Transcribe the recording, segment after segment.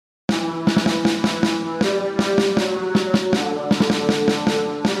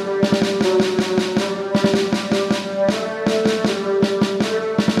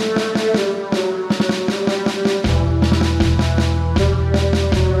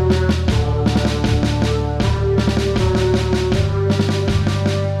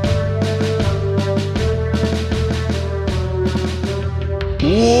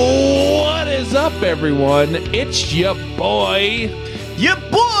everyone? It's your boy. Your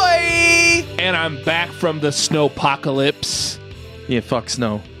boy! And I'm back from the snowpocalypse. Yeah, fuck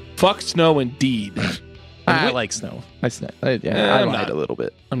snow. Fuck snow indeed. I like snow. I lied a little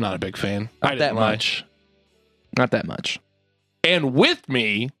bit. I'm not a big fan. Not that much. Not that much. And with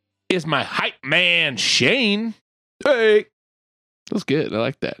me is my hype man, Shane. Hey. That's good. I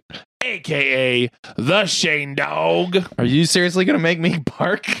like that. AKA the Shane Dog. Are you seriously going to make me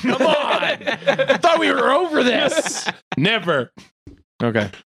bark? Come on. I thought we were over this. Never. Okay.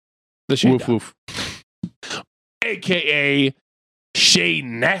 The Shane Woof Dog. woof. AKA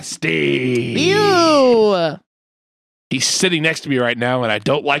Shane Nasty. Ew. He's sitting next to me right now, and I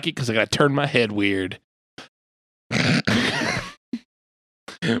don't like it because I got to turn my head weird.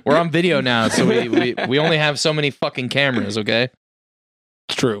 We're on video now, so we only have so many fucking cameras, okay?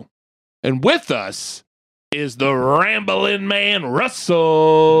 It's true. And with us is the rambling man,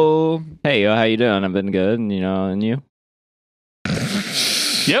 Russell. Hey, yo, how you doing? I've been good, and you?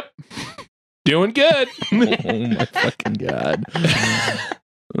 Yep. Doing good. Oh my fucking god.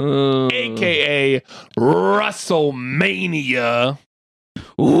 AKA Russellmania.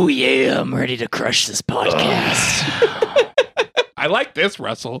 Oh, yeah, I'm ready to crush this podcast. I like this,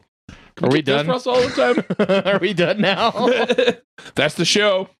 Russell. Are we Get this, done? Russell, all the time? Are we done now? That's the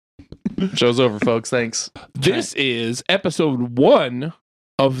show. Show's over, folks. Thanks. This is episode 1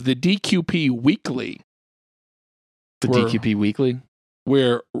 of the DQP Weekly. The We're- DQP Weekly.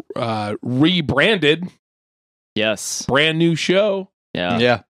 We're rebranded, Yes. brand new show. Yeah.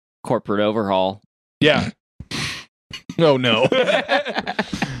 Yeah. Corporate overhaul. Yeah. Oh no.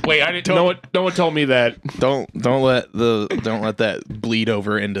 Wait, I didn't. No one told me that. Don't let that bleed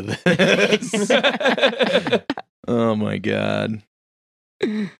over into this. Oh my god.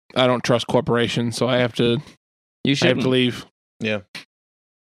 I don't trust corporations, so I have to You should leave. Yeah.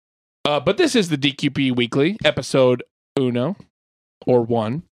 But this is the DQP Weekly, episode uno or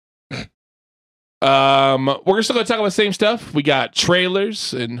 1. We're still gonna talk about the same stuff. We got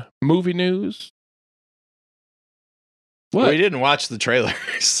trailers and movie news. What? We didn't watch the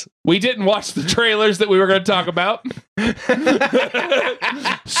trailers. We didn't watch the trailers that we were going to talk about.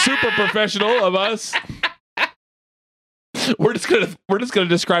 Super professional of us. We're just gonna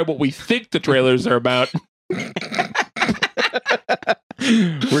describe what we think the trailers are about.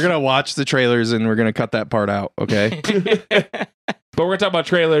 We're gonna watch the trailers and we're gonna cut that part out, okay? But we're gonna talk about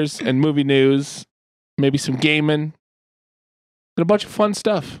trailers and movie news, maybe some gaming, and a bunch of fun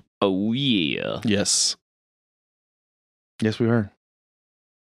stuff. Oh, yeah. Yes. Yes, we are.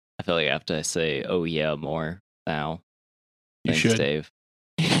 I feel like I have to say, oh, yeah, more now. You Thanks, should. Dave.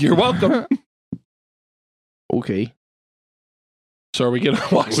 You're welcome. Okay. So are we gonna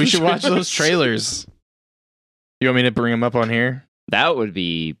watch? We the should watch those trailers. You want me to bring them up on here? That would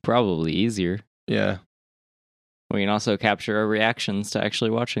be probably easier. Yeah. We can also capture our reactions to actually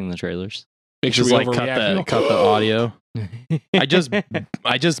watching the trailers. Make sure Just we like overreact. cut the audio. I just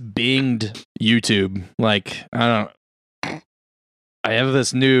binged YouTube. Like, I have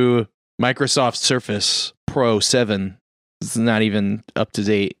this new Microsoft Surface Pro 7. It's not even up to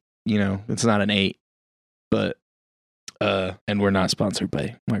date, it's not an 8. But and we're not sponsored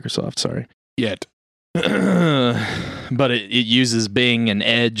by Microsoft, sorry. Yet. But it uses Bing and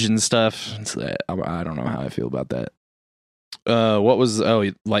Edge and stuff. So I don't know how I feel about that. What was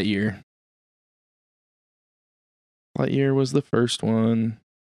Lightyear? Lightyear was the first one.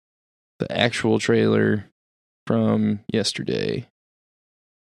 The actual trailer from yesterday.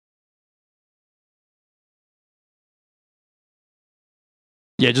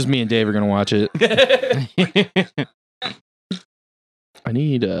 Yeah, just me and Dave are gonna watch it. I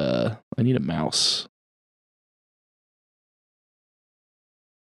need a mouse.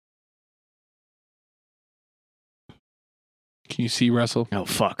 Can you see Russell? Oh,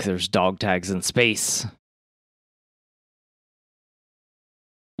 fuck. There's dog tags in space.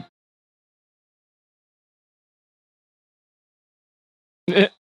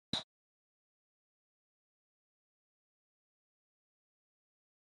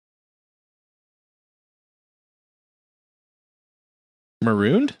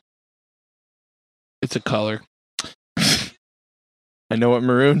 Marooned? It's a color. I know what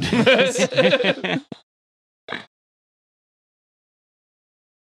marooned is.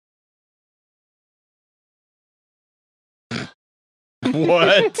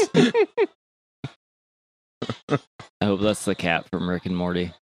 What? I hope that's the cat from Rick and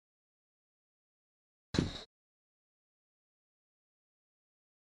Morty.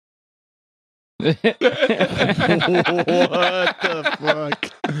 What the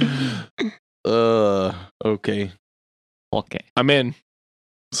fuck? Okay. Okay. I'm in.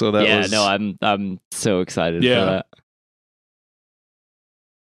 So that yeah, was no, I'm so excited Yeah. for that.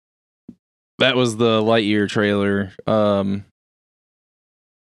 that was the Lightyear trailer. What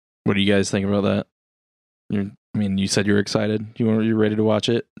do you guys think about that? You said you were excited. You're ready to watch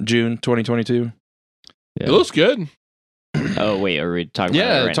it? June 2022. Yeah. It looks good. Oh wait, are we talking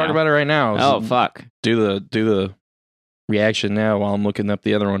about it right talk now? about it right now. Oh fuck. Do the reaction now while I'm looking up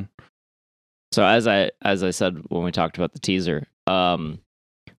the other one. So as I said when we talked about the teaser,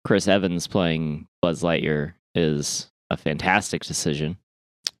 Chris Evans playing Buzz Lightyear is a fantastic decision.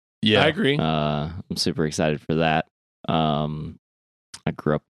 I agree. I'm super excited for that. I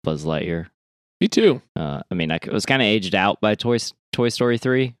grew up Buzz Lightyear. Me too. I mean, I was kind of aged out by Toy Story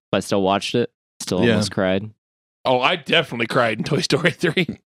 3, but I still watched it. Still Yeah. almost cried. Oh, I definitely cried in Toy Story 3.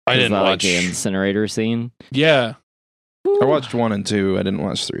 I Is didn't that, like, watch. the incinerator scene. Yeah. I watched 1 and 2. I didn't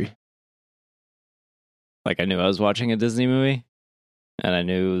watch 3. Like, I knew I was watching a Disney movie, and I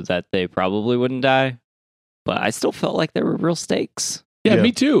knew that they probably wouldn't die, but I still felt like there were real stakes. Yeah, Yeah.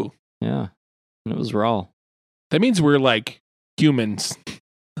 me too. Yeah, and it was raw. That means we're like humans.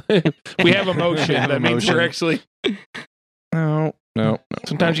 We have emotion. have That means emotion. we're actually. No.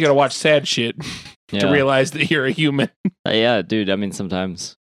 Sometimes you got to watch sad shit Yeah. to realize that you're a human. Yeah, dude. I mean,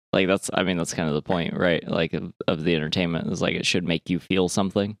 sometimes like that's kind of the point, right? Like of the entertainment is like it should make you feel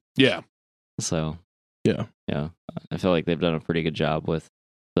something. Yeah. So Yeah. I feel like they've done a pretty good job with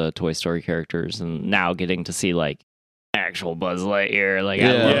the Toy Story characters, and now getting to see like actual Buzz Lightyear. Like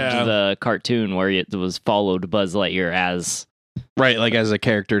I Yeah. loved Yeah. the cartoon where it was followed Buzz Lightyear as Right, like as a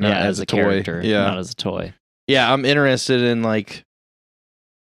character, not as a toy. character, Yeah. not as a toy. Yeah, I'm interested in like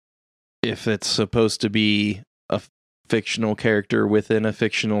if it's supposed to be a fictional character within a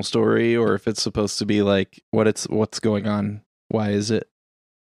fictional story, or if it's supposed to be like what's going on. Why is it?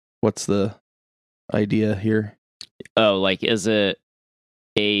 What's the idea here? Oh, like is it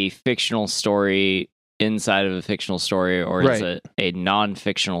a fictional story inside of a fictional story, or is Right. it a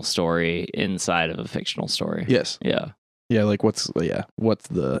non-fictional story inside of a fictional story? Yes. Yeah. Yeah, like what's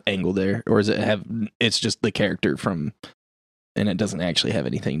the angle there? Or is it's just the character from, and it doesn't actually have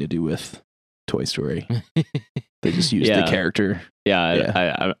anything to do with Toy Story. They just used the Yeah. character. Yeah,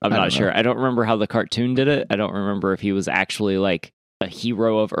 Yeah. I'm I not don't sure. know. I don't remember how the cartoon did it. I don't remember if he was actually like a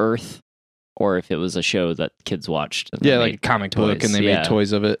hero of Earth, or if it was a show that kids watched. and Yeah, they like a made comic book, toys. and they Yeah. made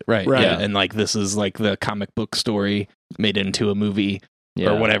toys of it. Right. Right. Yeah. And like this is like the comic book story made into a movie Yeah.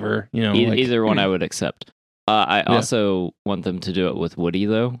 or whatever. You know, like, Either one I would accept. I Yeah. also want them to do it with Woody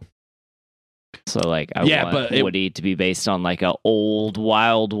though. So like I Yeah, want but it- Woody to be based on like a old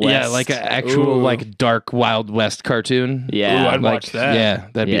Wild West. Yeah, like an actual Ooh. like dark Wild West cartoon. Yeah. Ooh, I'd Like, watch that. Yeah,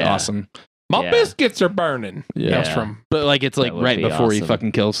 that'd be Yeah. awesome. My Yeah. biscuits are burning. Yeah. That's Yeah. from. But like it's like That would right be before he awesome.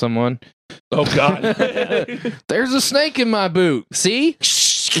 fucking kills someone. Oh God. There's a snake in my boot. See?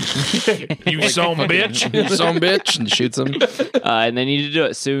 You son of a bitch. You son of a bitch, and shoots him. and they need to do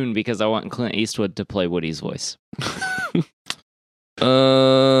it soon because I want Clint Eastwood to play Woody's voice.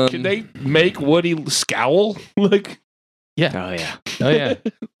 Can they make Woody scowl like Oh yeah. Oh yeah.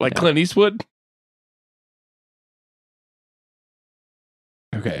 like Clint Eastwood?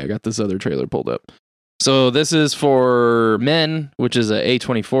 Okay, I got this other trailer pulled up. So this is for Men, which is a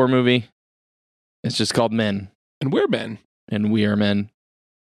A24 movie. It's just called Men, And we're men. and we are men.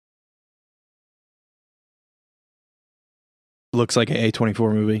 Looks like a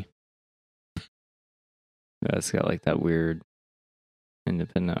A24 movie. Yeah, it's got like that weird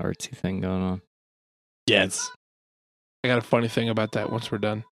independent artsy thing going on. Yes. I got a funny thing about that once we're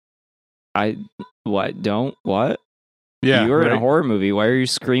done. What? Yeah. You were in a right? horror movie. Why are you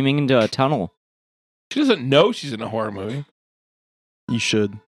screaming into a tunnel? She doesn't know she's in a horror movie. You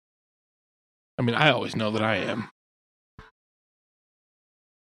should. I mean, I always know that I am.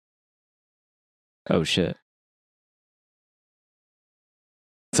 Oh shit.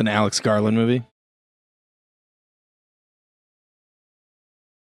 It's an Alex Garland movie.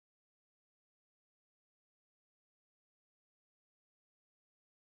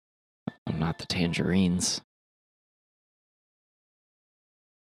 I'm not the tangerines.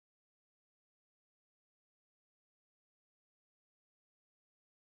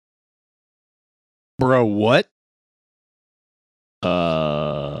 Bro, what?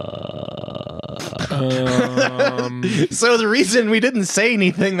 So the reason we didn't say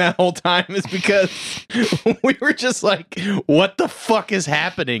anything that whole time is because we were just like, what the fuck is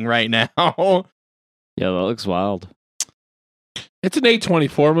happening right now? Yeah, that looks wild. It's an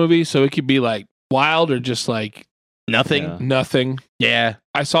A24 movie, so it could be like wild or just like Nothing. Yeah. nothing. Yeah.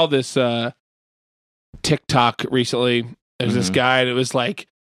 I saw this TikTok recently. There's this Mhm. guy, and it was like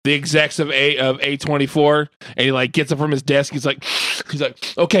the execs of A24, and he like gets up from his desk. He's like,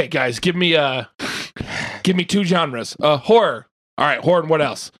 okay, guys, give me 2 genres. Horror. All right, horror. And what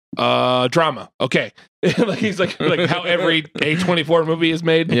else? Drama. Okay. Like he's like how every A24 movie is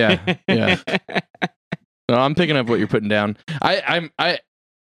made. Yeah. No, I'm picking up what you're putting down. I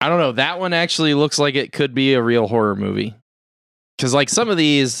don't know. That one actually looks like it could be a real horror movie. Because like some of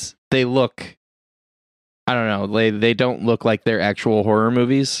these, they look, I don't know, they don't look like they're actual horror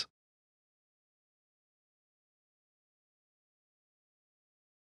movies.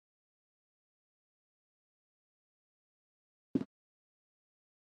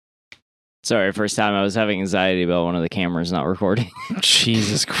 Sorry, first time I was having anxiety about one of the cameras not recording.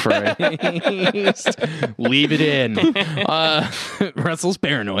 Jesus Christ. Leave it in. Russell's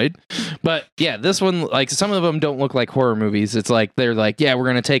paranoid. But yeah, this one, like some of them don't look like horror movies. It's like, they're like, yeah, we're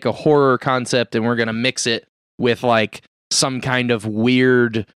going to take a horror concept and we're going to mix it with like some kind of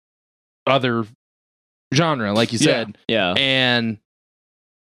weird other genre, like you said. Yeah. And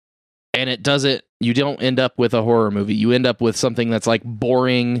it doesn't, you don't end up with a horror movie. You end up with something that's like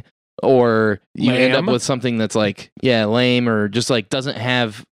boring, or you end up with something that's like, yeah, lame, or just like doesn't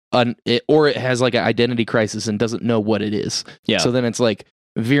have or it has like an identity crisis and doesn't know what it is. Yeah. So then it's like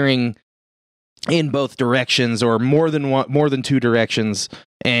veering in both directions, or more than 2 directions,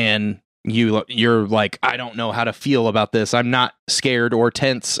 and you're like, I don't know how to feel about this. I'm not scared or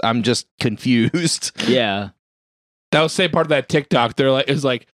tense. I'm just confused. Yeah. That was the same part of that TikTok. They're like, it's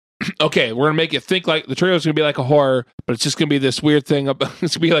like, okay, we're gonna make it think like the trailer's gonna be like a horror, but it's just gonna be this weird thing.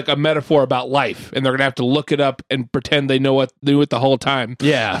 It's gonna be like a metaphor about life, and they're gonna have to look it up and pretend they know it the whole time.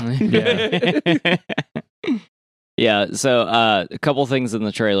 Yeah. Yeah. So a couple things in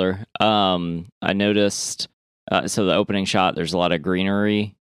the trailer. I noticed. So the opening shot, there's a lot of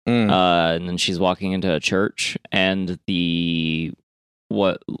greenery, and then she's walking into a church, and there's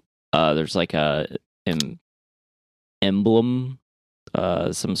like a emblem.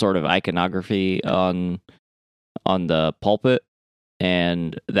 Some sort of iconography on the pulpit,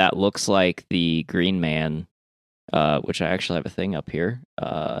 and that looks like the Green Man, which I actually have a thing up here,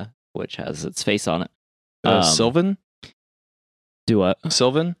 which has its face on it. Sylvan? Do what?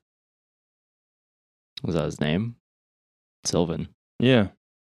 Sylvan? Was that his name? Sylvan. Yeah.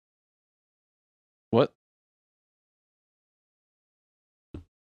 What?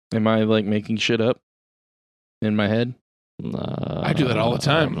 Am I like making shit up in my head? I do that all the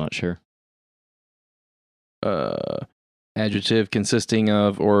time. I'm not sure. Adjective consisting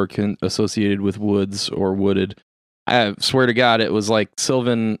of or associated with woods or wooded. I swear to God, it was like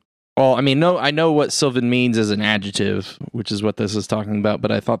Sylvan. Well, I mean, no, I know what Sylvan means as an adjective, which is what this is talking about.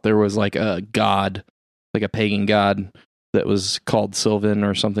 But I thought there was like a god, like a pagan god, that was called Sylvan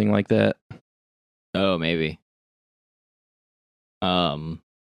or something like that. Oh, maybe. But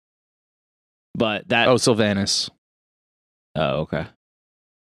that. Oh, Sylvanus. Oh, okay.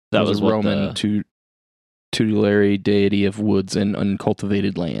 That was a Roman tutelary deity of woods and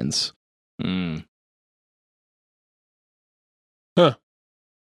uncultivated lands. Mm. Huh.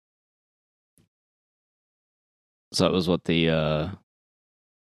 So that was what the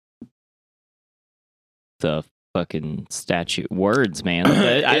fucking statue words, man.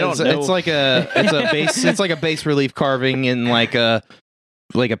 I don't know. It's like a bas relief carving in like a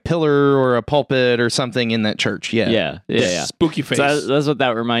pillar or a pulpit or something in that church. Yeah. Spooky face. So that's what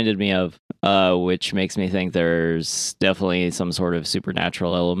that reminded me of, which makes me think there's definitely some sort of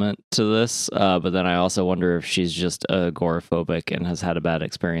supernatural element to this. But then I also wonder if she's just agoraphobic and has had a bad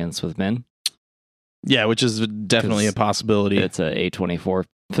experience with men. Yeah, which is definitely a possibility. It's a A24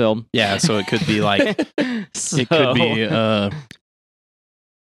 film. Yeah, so it could be like it could be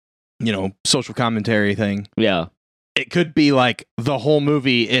social commentary thing. Yeah. It could be like the whole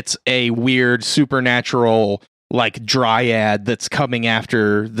movie, it's a weird supernatural like dryad that's coming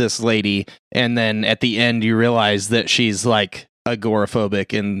after this lady, and then at the end you realize that she's like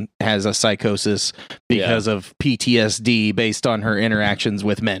agoraphobic and has a psychosis because of PTSD based on her interactions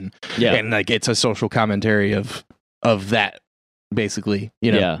with men. Yeah. And like it's a social commentary of that, basically.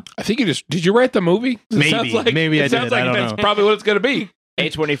 Yeah. I think did you write the movie? Maybe I did. Sounds like that's probably what it's gonna be.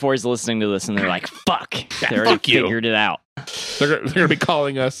 A24 is listening to this and they're like, fuck. They already figured it out. They're gonna be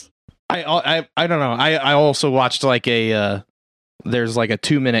calling us. I don't know. I also watched like there's like a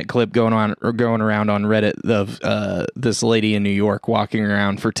 2-minute clip going around on Reddit of this lady in New York walking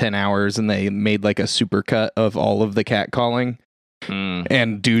around for 10 hours, and they made like a super cut of all of the cat calling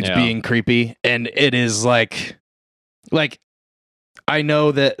and dudes being creepy, and it is like I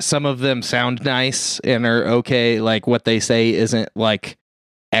know that some of them sound nice and are okay, like what they say isn't like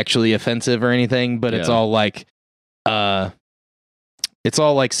actually offensive or anything, but it's all like It's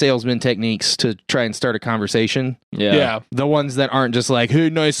all like salesman techniques to try and start a conversation. Yeah. The ones that aren't just like, hey,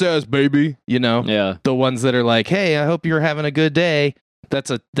 nice ass, baby. You know? Yeah. The ones that are like, hey, I hope you're having a good day.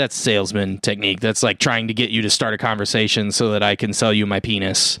 That's salesman technique. That's like trying to get you to start a conversation so that I can sell you my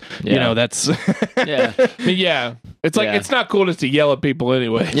penis. Yeah. You know, that's Yeah. Yeah. It's like, Yeah. it's not cool just to yell at people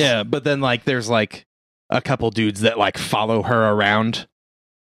anyway. yeah. But then like there's like a couple dudes that like follow her around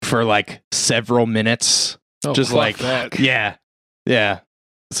for like several minutes. Oh, Just fuck like that. Yeah.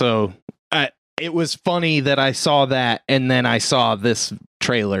 So it was funny that I saw that and then I saw this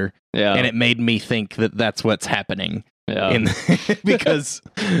trailer Yeah. and it made me think that that's what's happening yeah. in because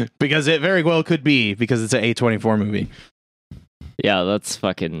it very well could be because it's an A24 movie. Yeah, that's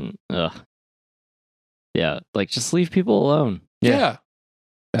fucking ugh. Yeah, like just leave people alone. Yeah.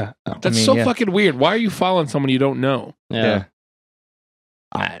 Yeah. That's fucking weird. Why are you following someone you don't know? Yeah.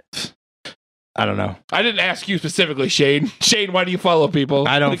 I don't know. I didn't ask you specifically, Shane. Shane, why do you follow people?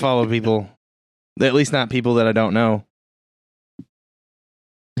 I don't follow people. At least not people that I don't know.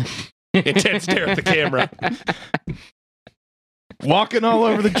 Intense stare at the camera. Walking all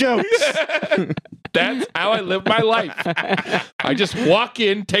over the jokes. That's how I live my life. I just walk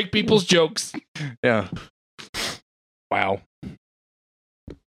in, take people's jokes. Yeah. Wow.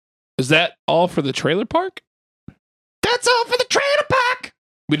 Is that all for the trailer park? That's all for the trailer park.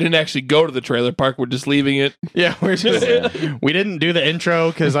 We didn't actually go to the trailer park. We're just leaving it. Yeah, we're just we didn't do the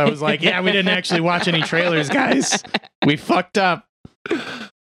intro because I was like, yeah, we didn't actually watch any trailers, guys. We fucked up.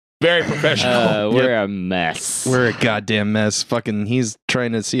 Very professional. We're a mess. We're a goddamn mess. Fucking, he's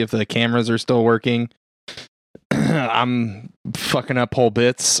trying to see if the cameras are still working. I'm fucking up whole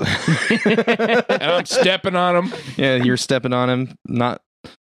bits. And I'm stepping on them. Yeah, you're stepping on him, not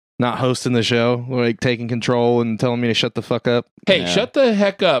hosting the show, like taking control and telling me to shut the fuck up. Hey, Yeah. shut the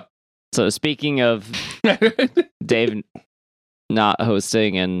heck up. So speaking of Dave not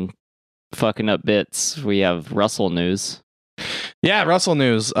hosting and fucking up bits, we have Russell news. Yeah, Russell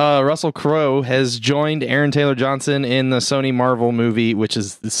news. Russell Crowe has joined Aaron Taylor Johnson in the Sony Marvel movie, which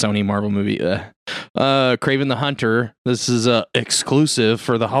is the Sony Marvel movie, Kraven the Hunter. This is exclusive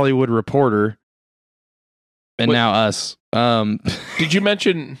for the Hollywood Reporter, and Wait. now us. Did you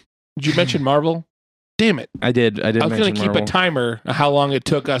mention Marvel? Damn it. I did. I was going mention to keep Marvel. a timer of how long it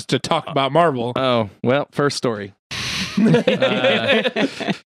took us to talk about Marvel. Oh well, first story.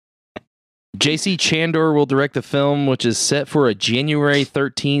 JC Chandor will direct the film, which is set for a January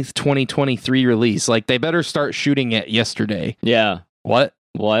 13th, 2023 release. Like, they better start shooting it yesterday. Yeah. What?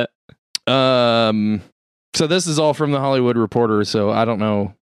 What? So this is all from the Hollywood Reporter, so I don't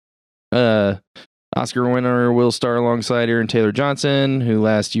know. Oscar winner will star alongside Aaron Taylor Johnson, who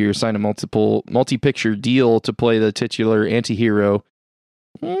last year signed a multi-picture deal to play the titular anti-hero.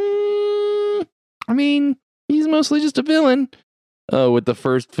 I mean, he's mostly just a villain. With the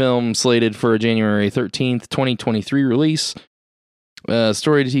first film slated for a January 13th, 2023 release.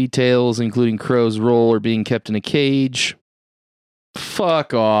 Story details, including Crowe's role, are being kept in a cage.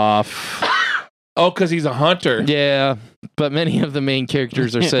 Fuck off. Oh, because he's a hunter. Yeah, but many of the main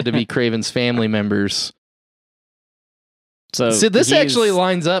characters are said to be Kraven's family members. So this he's- actually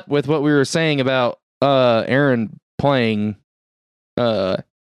lines up with what we were saying about Aaron playing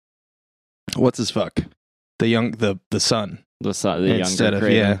what's his fuck? The son. the younger Instead of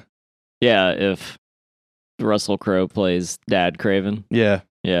Kraven. Yeah, if Russell Crowe plays Dad Kraven. Yeah.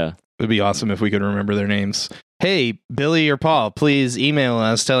 Yeah. It'd be awesome if we could remember their names. Hey, Billy or Paul, please email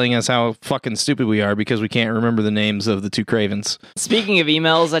us telling us how fucking stupid we are because we can't remember the names of the two Kravens. Speaking of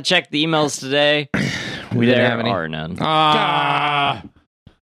emails, I checked the emails today. We didn't have any. There are none. Ah.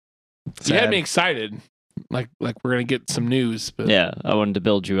 You Sad. had me excited. Like we're going to get some news. But Yeah, I wanted to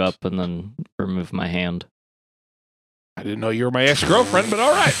build you up and then remove my hand. I didn't know you were my ex-girlfriend, but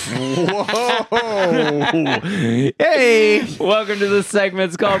all right. Whoa. Hey. Welcome to this segment.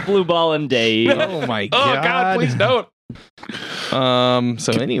 It's called Blue Ball and Dave. Oh my Oh, god. God, please don't.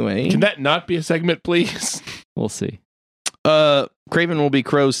 So anyway, Can that not be a segment, please? We'll see. Kraven will be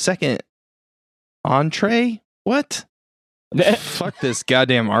Crowe's second entree. What? Fuck this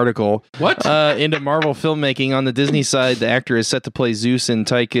goddamn article. What? Into Marvel filmmaking. On the Disney side, the actor is set to play Zeus in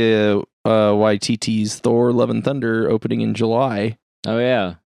Taika Waititi's Thor: Love and Thunder, opening in July. Oh,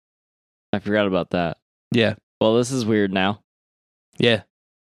 yeah. I forgot about that. Yeah. Well, this is weird now. Yeah.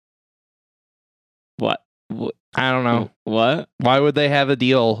 What? I don't know. What? Why would they have a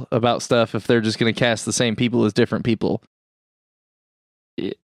deal about stuff if they're just going to cast the same people as different people?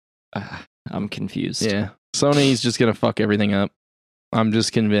 I'm confused. Yeah. Sony's just going to fuck everything up. I'm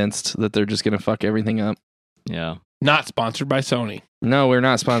just convinced that they're just going to fuck everything up. Yeah. Not sponsored by Sony. No, we're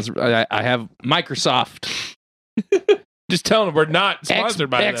not sponsored. I have Microsoft. Just telling them we're not sponsored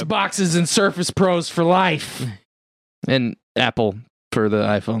by them. Xboxes and Surface Pros for life. And Apple for the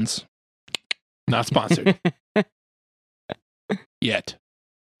iPhones. Not sponsored. Yet.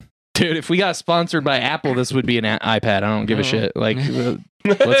 Dude, if we got sponsored by Apple, this would be an iPad. I don't give a shit. Like,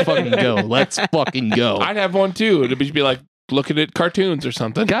 let's fucking go. Let's fucking go. I'd have one too. It'd be like looking at cartoons or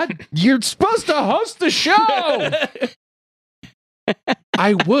something. God, you're supposed to host the show.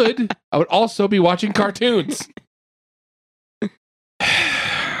 I would also be watching cartoons.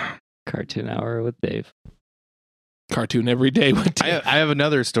 Cartoon Hour with Dave. Cartoon every day with Dave. I have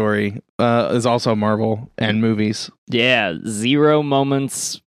another story. Is also Marvel and movies. Yeah, 0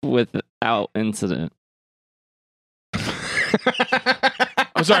 moments without incident.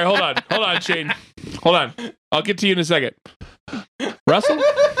 I'm sorry. Hold on, Shane. Hold on. I'll get to you in a second. Russell?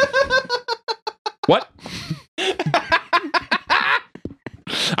 What?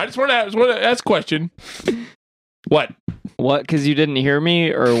 I just want to ask a question. What? What? Because you didn't hear me,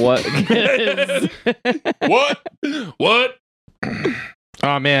 or what? What?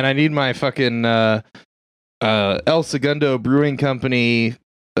 Oh man, I need my fucking El Segundo Brewing Company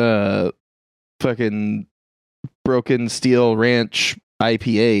fucking Broken Steel Ranch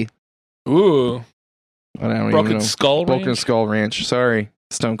IPA. Ooh. I don't even Broken know. Skull Broken Ranch? Skull Ranch. Sorry,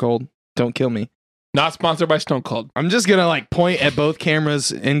 Stone Cold. Don't kill me. Not sponsored by Stone Cold. I'm just gonna like point at both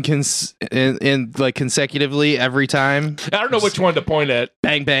cameras in like consecutively every time. I don't know which one to point at.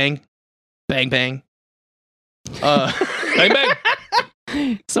 Bang bang, bang bang. Bang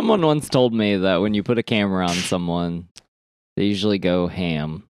bang. Someone once told me that when you put a camera on someone, they usually go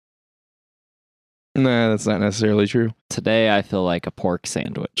ham. Nah, that's not necessarily true. Today, I feel like a pork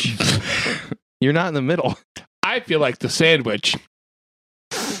sandwich. You're not in the middle. I feel like the sandwich.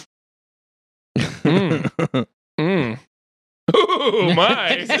 Oh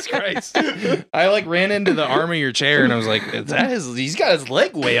my! Jesus Christ! I like ran into the arm of your chair and I was like, he's got his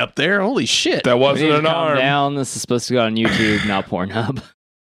leg way up there. Holy shit. That We wasn't need to an calm arm. down. This is supposed to go on YouTube, not Pornhub.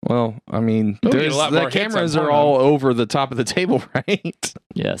 Well, I mean, We'll get a lot the more hits on cameras are Pornhub. all over the top of the table, right?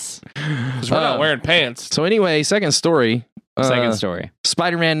 Yes. 'Cause we're not wearing pants. So anyway, second story. Second story.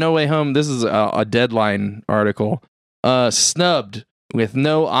 Spider-Man No Way Home. This is a Deadline article. Snubbed with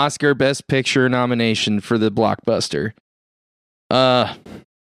no Oscar Best Picture nomination for the blockbuster.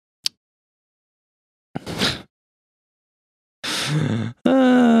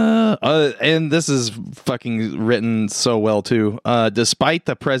 And this is fucking written so well too. Despite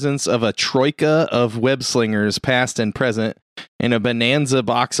the presence of a troika of web slingers, past and present, in a bonanza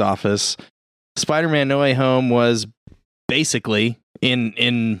box office, Spider-Man No Way Home was basically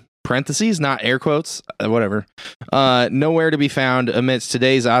in parentheses, not air quotes, whatever, nowhere to be found amidst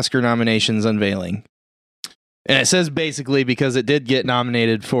today's Oscar nominations unveiling. And it says basically because it did get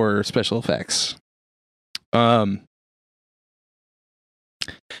nominated for special effects.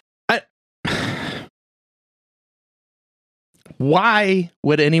 Why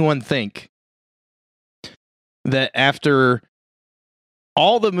would anyone think that after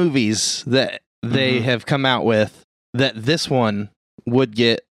all the movies that they have come out with, that this one would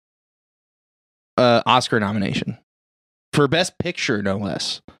get an Oscar nomination for Best Picture, no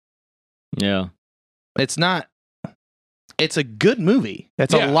less? Yeah. It's not. It's a good movie.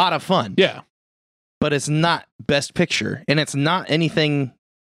 It's Yeah. a lot of fun. Yeah. But it's not Best Picture, and it's not anything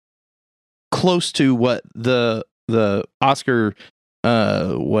close to what the Oscar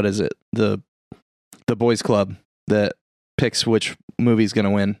what is it, the Boys Club that picks which movie's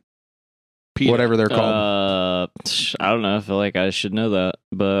gonna win, whatever they're called. I don't know. I feel like I should know that,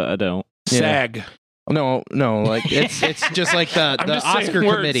 but I don't. SAG. No, like it's just like the I'm just saying Oscar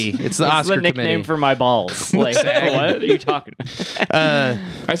words. committee. It's the This is Oscar the nickname committee. for my balls. Like, what are you talking about?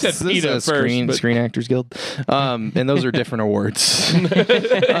 I said this is PETA a first. Screen but- Screen Actors Guild, and those are different awards.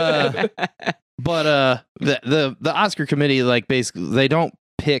 But the Oscar committee, like, basically they don't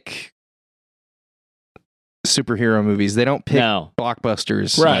pick superhero movies. They don't pick No.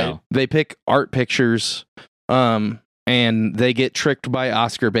 blockbusters. Right. No. They pick art pictures, and they get tricked by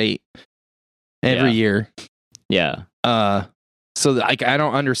Oscar bait every year. Yeah. So like, I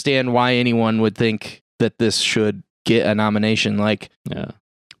don't understand why anyone would think that this should get a nomination. Like, Yeah.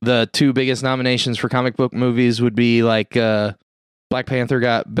 the two biggest nominations for comic book movies would be like Black Panther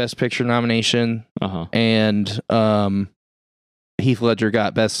got Best Picture nomination, Uh-huh. and Heath Ledger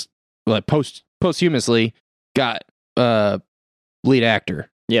got best, like, posthumously got lead actor,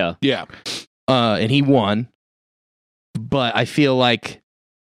 Yeah. Yeah. and he won. But I feel like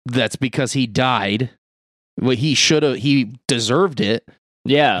that's because he died. Well, he deserved it.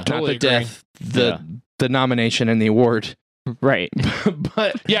 Yeah. Totally Not the agree. death, the nomination and the award. Right.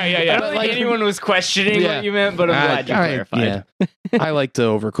 But Yeah. I don't think anyone was questioning Yeah. what you meant, but I'm glad you clarified. Yeah. I like to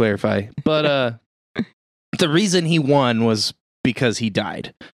over clarify. But the reason he won was because he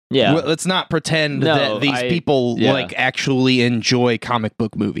died. Yeah. Well, let's not pretend No, that these people yeah. like actually enjoy comic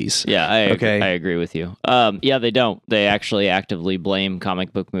book movies. Yeah, I Okay. agree with you. Yeah, they don't. They actually actively blame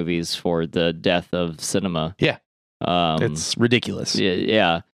comic book movies for the death of cinema. Yeah. It's ridiculous.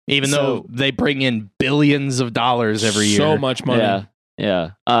 Yeah. Even So- though they bring in billions of dollars every year. So much money. Yeah. Yeah.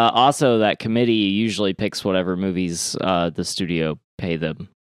 Also, that committee usually picks whatever movies the studio pay them.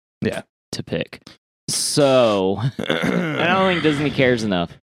 Yeah. To pick. So I don't think Disney cares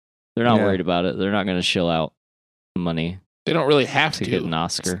enough. They're not Yeah. worried about it. They're not going to shill out money They don't really have to to. get an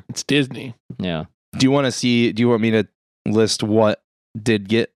Oscar. It's Disney. Yeah. Do you want me to list what did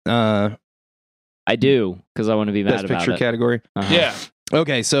get I do because I want to be mad Best about Picture it. category? Uh-huh. Yeah.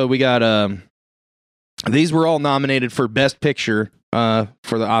 Okay, so we got these were all nominated for Best Picture for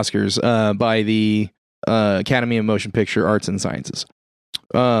the Oscars by the Academy of Motion Picture Arts and Sciences.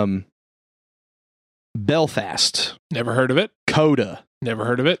 Belfast, Never heard of it. Coda, Never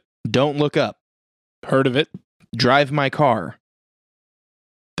heard of it. Don't Look Up, Heard of it. Drive My Car.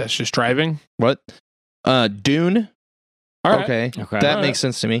 That's just driving. What? Dune. All right. Okay, Okay. that Alright. makes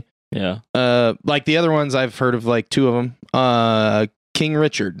sense to me. Yeah. Like the other ones, I've heard of like two of them. King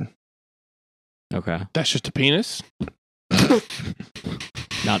Richard. Okay. That's just a penis.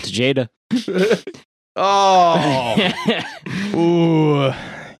 Not to Jada. Oh, ooh.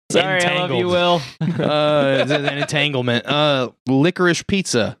 Sorry, I love you, Will. It's an entanglement. Licorice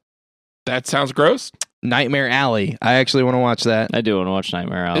Pizza, That sounds gross. Nightmare Alley. I actually want to watch that. I do want to watch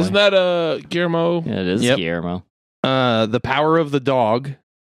Nightmare Alley. Isn't that Guillermo? Yeah, it is Yep. Guillermo. The Power of the Dog.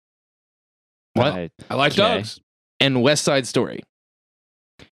 What? I like Okay. dogs. And West Side Story.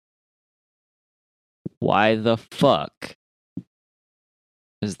 Why the fuck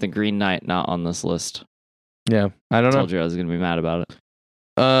is the Green Knight not on this list? Yeah, I I don't know. told you I was going to be mad about it.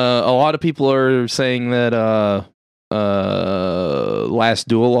 A lot of people are saying that Last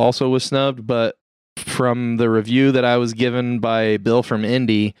Duel also was snubbed, but from the review that I was given by Bill from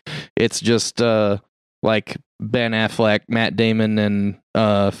Indy, it's just like Ben Affleck, Matt Damon, and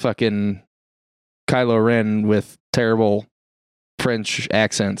fucking Kylo Ren with terrible French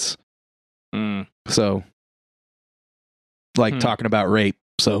accents. So, like talking about rape.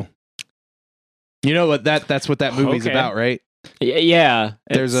 So, you know what that's what that movie's Okay. about, right? Yeah.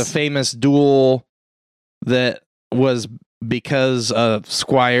 There's a it's- famous duel that was because a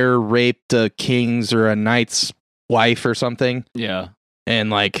squire raped a king's or a knight's wife or something, Yeah.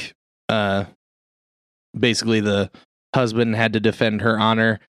 and like basically the husband had to defend her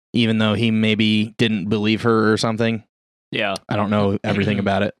honor even though he maybe didn't believe her or something. Yeah. I don't know everything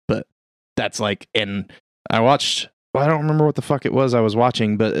about it, but that's like, and I watched, I don't remember what the fuck it was I was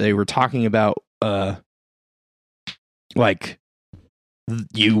watching, but they were talking about like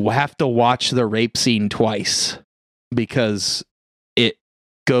you have to watch the rape scene twice because it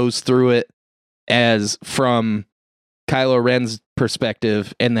goes through it as from Kylo Ren's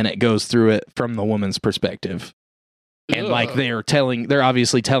perspective, and then it goes through it from the woman's perspective. And like Ugh. they're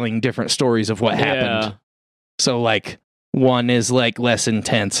obviously telling different stories of what happened. So like one is like less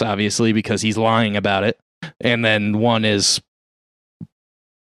intense, obviously, because he's lying about it. And then one is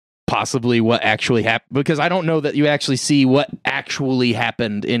possibly what actually happened, because I don't know that you actually see what actually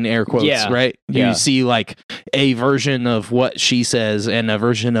happened in air quotes, Yeah. right? Yeah. You see like a version of what she says and a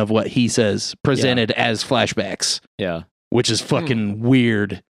version of what he says presented as flashbacks, Yeah. which is fucking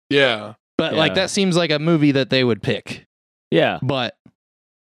weird. Yeah. But like Yeah. that seems like a movie that they would pick. Yeah. But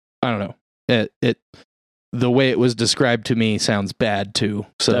I don't know. It the way it was described to me sounds bad too.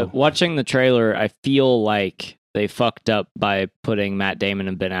 So Watching the trailer, I feel like they fucked up by putting Matt Damon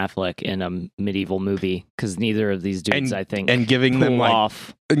and Ben Affleck in a medieval movie because neither of these dudes, I think, and giving them pull like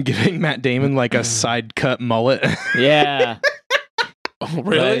off. and giving Matt Damon like a side cut mullet. Yeah. Oh,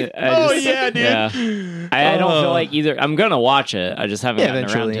 really? I just- Yeah. I don't feel like either. I'm gonna watch it. I just haven't Yeah, gotten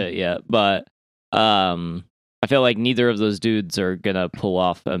around eventually. to it yet. But I feel like neither of those dudes are gonna pull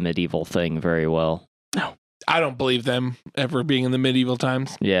off a medieval thing very well. I don't believe them ever being in the medieval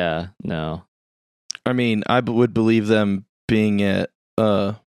times. Yeah. No. I mean, I would believe them being at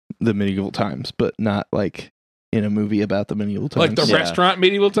the medieval times, but not like in a movie about the medieval times. Like the Yeah. restaurant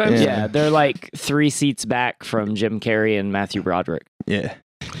medieval times? Yeah. Yeah, they're like 3 seats back from Jim Carrey and Matthew Broderick. Yeah.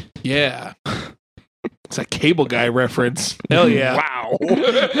 Yeah. It's a Cable Guy reference. Hell yeah. Wow.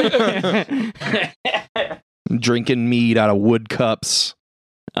 Drinking mead out of wood cups.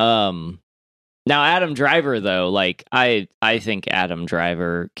 Now Adam Driver though, like I think Adam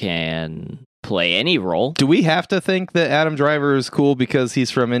Driver can play any role. Do we have to think that Adam Driver is cool because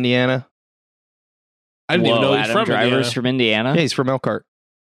he's from Indiana? I didn't even know he's Adam from Driver's Indiana. from Indiana. Yeah, he's from Elkhart.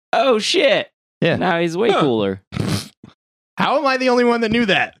 Oh shit! Yeah. Now he's way cooler. How am I the only one that knew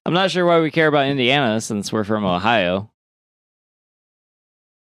that? I'm not sure why we care about Indiana since we're from Ohio.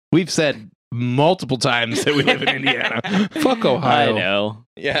 We've said multiple times that we live in Indiana. Fuck Ohio. I know.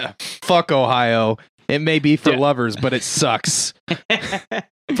 Yeah. Fuck Ohio. It may be for Yeah. lovers, but it sucks.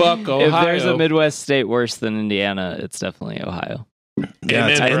 Fuck Ohio. If there's a Midwest state worse than Indiana, it's definitely Ohio. Yeah,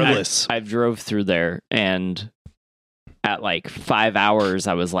 it's Amen, brother. endless. I've drove through there, and at like 5 hours,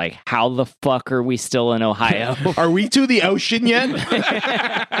 I was like, "How the fuck are we still in Ohio?" Are we to the ocean yet?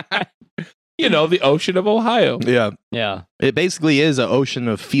 You know, the ocean of Ohio. Yeah. Yeah. It basically is an ocean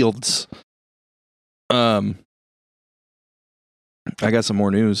of fields. I got some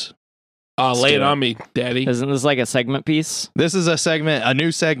more news. Lay it do it. on me, Daddy. Isn't this like a segment piece? This is a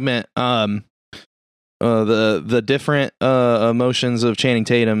new segment. The different emotions of Channing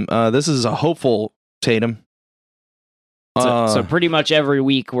Tatum. This is a hopeful Tatum. So pretty much every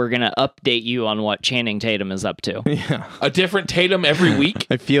week, we're going to update you on what Channing Tatum is up to. Yeah. A different Tatum every week.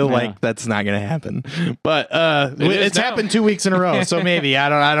 I feel Yeah. like that's not going to happen, but is it's now. happened 2 weeks in a row. So maybe I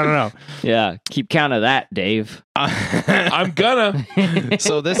don't know. Yeah. Keep count of that, Dave. I'm gonna.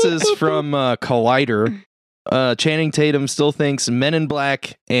 So this is from Collider. Channing Tatum still thinks Men in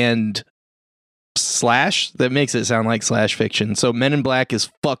Black and Slash. That makes it sound like slash fiction. So Men in Black is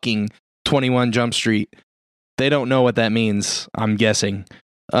fucking 21 Jump Street. They don't know what that means, I'm guessing.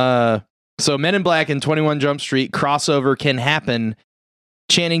 So Men in Black and 21 Jump Street crossover can happen.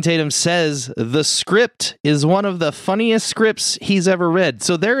 Channing Tatum says the script is one of the funniest scripts he's ever read.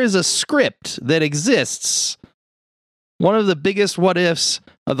 So there is a script that exists. One of the biggest what ifs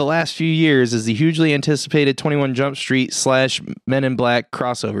of the last few years is the hugely anticipated 21 Jump Street / Men in Black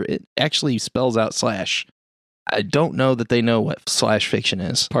crossover. It actually spells out slash. I don't know that they know what slash fiction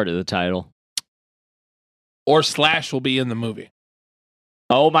is. Part of the title. Or Slash will be in the movie.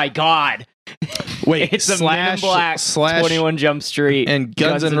 Oh my God. Wait, It's a Men in Black, slash 21 Jump Street. and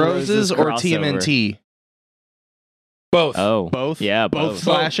Guns N' Roses or crossover. TMNT? Both. Oh. Both? Yeah, Both both.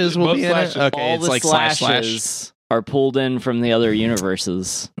 slashes will Both be slashes. in it? Okay, All it's the like slash slash. slashes are pulled in from the other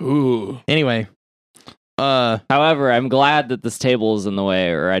universes. Ooh. Anyway, However, I'm glad that this table is in the way,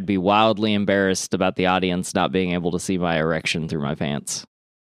 or I'd be wildly embarrassed about the audience not being able to see my erection through my pants.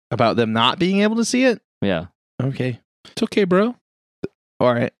 about them not being able to see it? Yeah. Okay. It's okay, bro.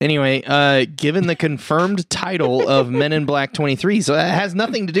 All right. Anyway, given the confirmed title of Men in Black 23, so that has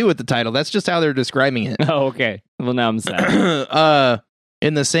nothing to do with the title. That's just how they're describing it. Oh, okay. Well, now I'm sad.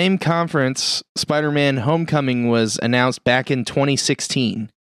 In the same conference, Spider-Man Homecoming was announced back in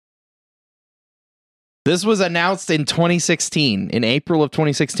 2016. This was announced in 2016. In April of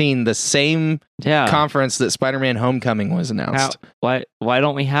 2016, the same Yeah. conference that Spider-Man Homecoming was announced. Why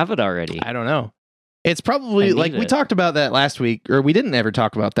don't we have it already? I don't know. It's probably I like need we it. talked about that last week, or we didn't ever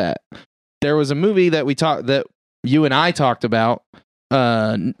talk about that. There was a movie that that you and I talked about,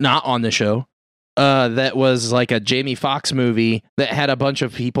 not on the show, that was like a Jamie Foxx movie that had a bunch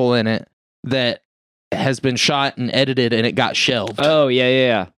of people in it that has been shot and edited and it got shelved. Oh,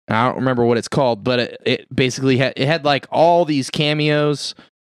 yeah. I don't remember what it's called, but it basically had like all these cameos,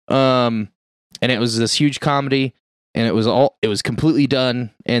 and it was this huge comedy, and it was completely done,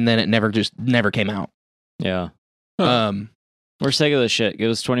 and then it never came out. Yeah. Huh. We're sick of this shit. Give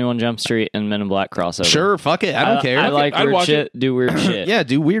us 21 Jump Street and Men in Black crossover. Sure, fuck it, I don't care. I like I'd weird watch shit. Do weird shit. Yeah,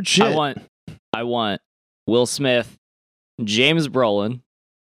 do weird shit. I want Will Smith, James Brolin,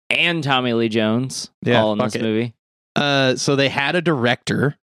 and Tommy Lee Jones all in fuck this it. movie. So they had a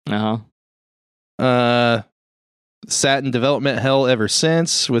director. Sat in development hell ever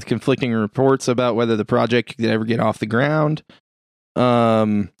since, with conflicting reports about whether the project could ever get off the ground.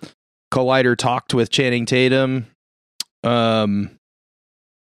 Collider talked with Channing Tatum ahead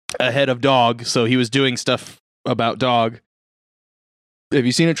of Dog, so he was doing stuff about Dog. Have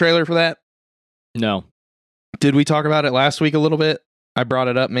you seen a trailer for that? No. Did we talk about it last week a little bit? I brought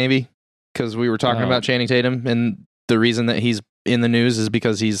it up maybe because we were talking No. about Channing Tatum, and the reason that he's in the news is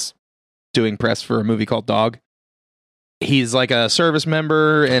because he's doing press for a movie called Dog. He's like a service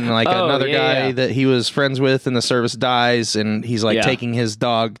member, and like another guy that he was friends with in the service dies, and he's like taking his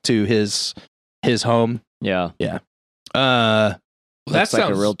dog to his home. Yeah. That Looks like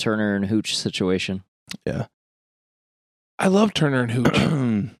sounds a real Turner and Hooch situation. I love Turner and Hooch. It's a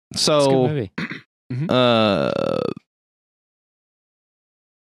good So movie.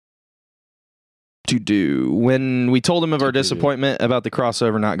 when we told him of our disappointment about the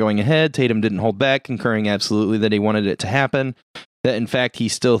crossover not going ahead, Tatum didn't hold back, concurring absolutely that he wanted it to happen. that in fact he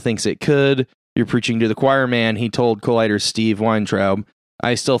still thinks it could. You're preaching to the choir, man, he told Collider's Steve Weintraub.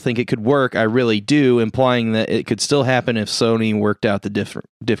 I still think it could work. I really do, implying that it could still happen if Sony worked out the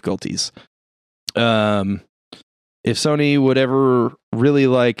difficulties. If Sony would ever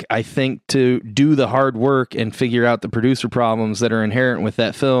really I think, to do the hard work and figure out the producer problems that are inherent with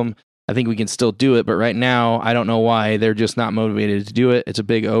that film, I think we can still do it. But right now, I don't know why. They're just not motivated to do it. It's a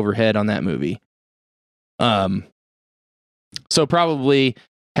big overhead on that movie. So probably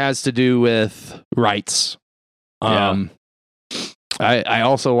has to do with rights. I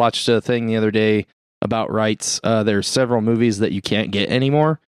also watched a thing the other day about rights. There's several movies that you can't get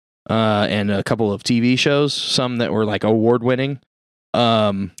anymore, and a couple of TV shows, some that were award-winning.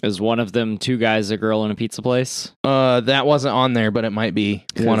 Is one of them Two Guys, a Girl, in a Pizza Place? That wasn't on there, but it might be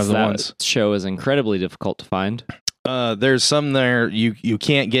one of the ones. Show is incredibly difficult to find. There's some there you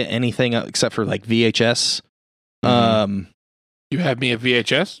can't get anything except for VHS. You have me at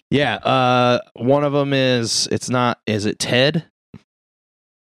VHS? Yeah. One of them is it Ted?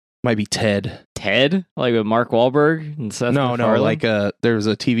 Might be Ted. Ted? With Mark Wahlberg and Seth MacFarlane? There was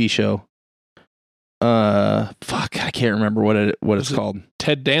a TV show. Fuck, I can't remember what it's called.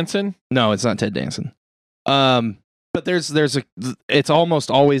 Ted Danson? No, it's not Ted Danson. But it's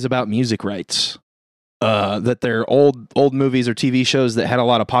almost always about music rights. That they're old movies or TV shows that had a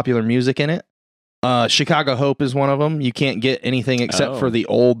lot of popular music in it. Chicago Hope is one of them. You can't get anything except for the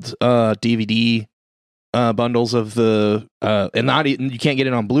old DVD bundles of the and you can't get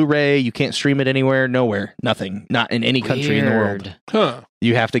it on Blu-ray. You can't stream it anywhere. Nowhere. Nothing. Not in any country in the world. Huh.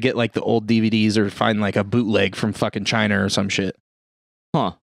 You have to get the old DVDs or find a bootleg from fucking China or some shit.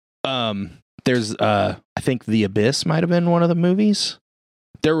 Huh. There's I think The Abyss might have been one of the movies.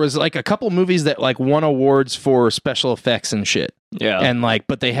 There was a couple movies that won awards for special effects and shit. Yeah. And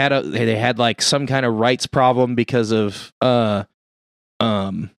but they had some kind of rights problem because of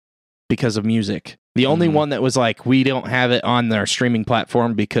music. The only one that was we don't have it on our streaming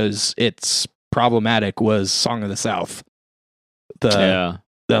platform because it's problematic was Song of the South.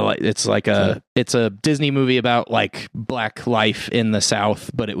 It's it's a Disney movie about black life in the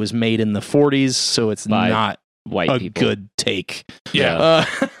South, but it was made in the 40s, so it's not white people. Good take. Yeah.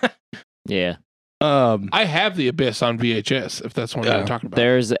 Yeah. I have The Abyss on VHS, if that's what you're talking about.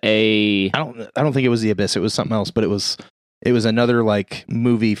 There's I don't think it was The Abyss. It was something else, but it was another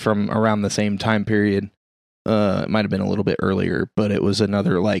movie from around the same time period. It might have been a little bit earlier, but it was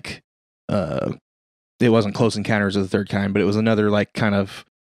another it wasn't Close Encounters of the Third Kind, but it was another kind of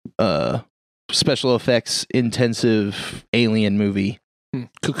special effects intensive alien movie.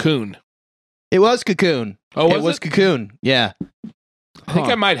 Cocoon. It was Cocoon. Oh, it was Cocoon. Yeah. I think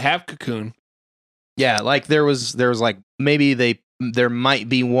I might have Cocoon. Yeah, there was maybe there might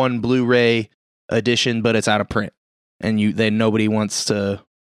be one Blu-ray edition, but it's out of print, and nobody wants to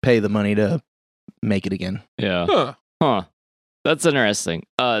pay the money to make it again. Yeah. Huh. That's interesting.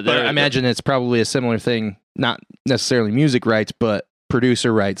 But I imagine it's probably a similar thing, not necessarily music rights, but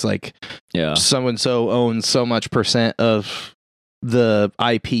producer rights. So and so owns so much % of the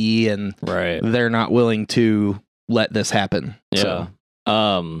IP, and they're not willing to let this happen. Yeah.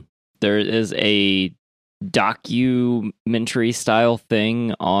 So. There is a documentary style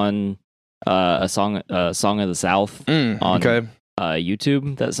thing on a song of the South on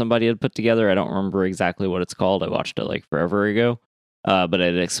YouTube that somebody had put together. I don't remember exactly what it's called. I watched it forever ago. But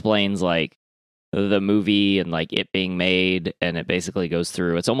it explains the movie and it being made, and it basically goes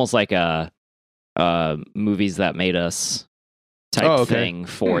through. It's almost like a movies that made us type thing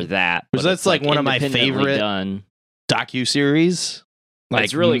for that. Because that's one of my favorite docu-series.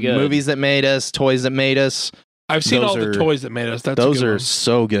 It's really good. Movies that made us, toys that made us. I've seen all the toys that made us. Those are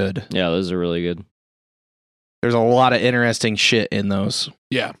so good. Yeah, those are really good. There's a lot of interesting shit in those.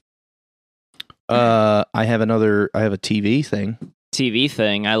 Yeah. I have a TV thing. TV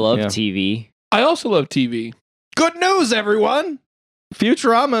thing. I love TV. I also love TV. Good news, everyone!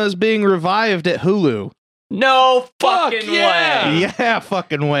 Futurama is being revived at Hulu. No fucking way. Yeah,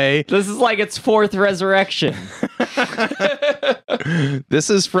 fucking way. This is its fourth resurrection. This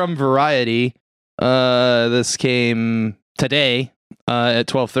is from Variety. This came today at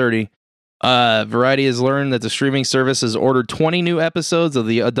 12:30. Variety has learned that the streaming service has ordered 20 new episodes of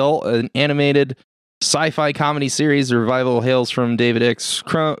the adult and animated sci-fi comedy series. The revival hails from David X.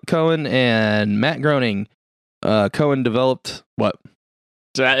 Cohen and Matt Groening. Cohen developed what?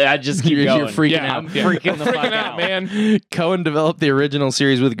 I just keep going. You're freaking out. I'm freaking the fuck out, man. Cohen developed the original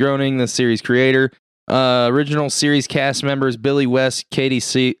series with Groening, the series creator. Original series cast members Billy West, Katie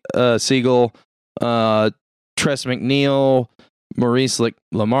Siegel, Tress McNeil, Maurice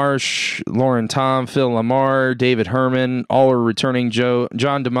LaMarche, Lauren Tom, Phil Lamar, David Herman, all are returning. John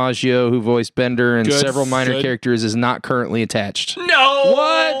DiMaggio, who voiced Bender, and Good, several minor good. characters, is not currently attached. No!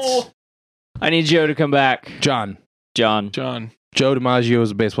 What? I need Joe to come back. John. John. Joe DiMaggio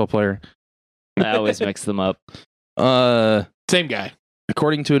is a baseball player. I always mix them up. Same guy.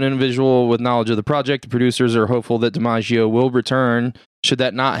 According to an individual with knowledge of the project, the producers are hopeful that DiMaggio will return. Should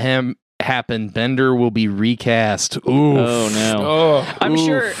that not happen, Bender will be recast. Oof. Oh no. Oh,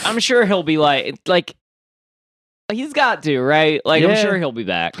 I'm sure he'll be like he's got to, right? Like I'm Yeah. sure he'll be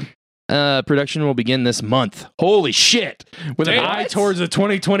back. Production will begin this month. Holy shit. With an Damn. eye towards the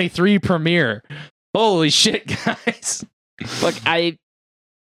 2023 premiere. Holy shit, guys. Look,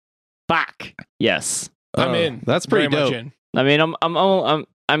 fuck. Yes. I'm in. That's pretty Very much dope. in.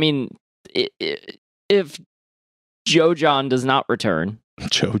 I mean, if Joe John does not return,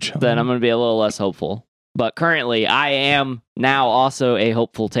 Joe John. then I'm going to be a little less hopeful. But currently, I am now also a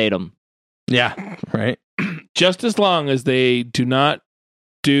hopeful Tatum. Yeah, right. Just as long as they do not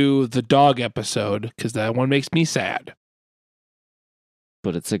do the dog episode, because that one makes me sad.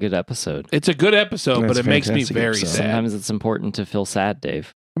 But it's a good episode. It's a good episode, That's but it makes me fantastic very episode. sad. Sometimes it's important to feel sad,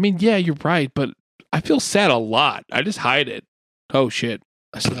 Dave. I mean, yeah, you're right, but I feel sad a lot. I just hide it. Oh shit!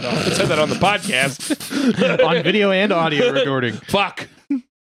 I said that on the podcast. On video and audio recording. Fuck.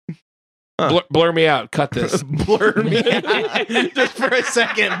 Blur me out. Cut this. Blur me out. Just for a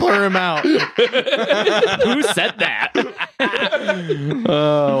second, blur him out. Who said that?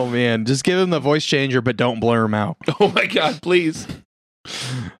 Oh, man. Just give him the voice changer, but don't blur him out. Oh my god! Please.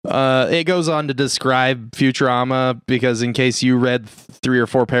 It goes on to describe Futurama because in case you read 3 or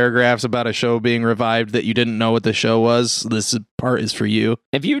 4 paragraphs about a show being revived that you didn't know what the show was, this part is for you.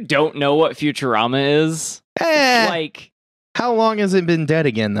 If you don't know what Futurama is, like How long has it been dead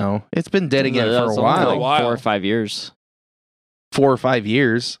again, though? It's been dead again for that's a only while. like 4 or 5 years. 4 or 5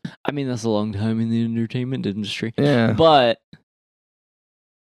 years. I mean, that's a long time in the entertainment industry. Yeah. But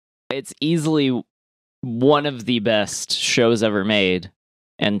it's easily one of the best shows ever made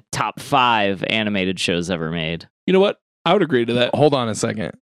and top 5 animated shows ever made. You know what? I would agree to that. Hold on a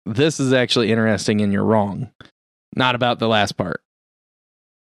second. This is actually interesting and you're wrong. Not about the last part.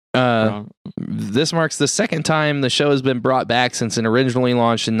 This marks the second time the show has been brought back since it originally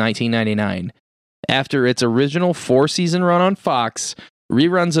launched in 1999. After its original 4-season run on Fox,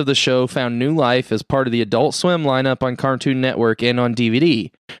 reruns of the show found new life as part of the Adult Swim lineup on Cartoon Network and on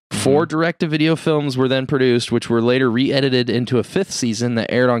DVD. 4 direct-to-video films were then produced, which were later re-edited into a 5th season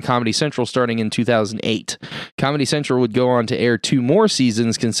that aired on Comedy Central starting in 2008. Comedy Central would go on to air 2 more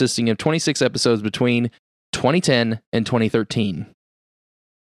seasons consisting of 26 episodes between 2010 and 2013.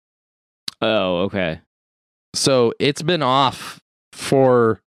 Oh, okay. So it's been off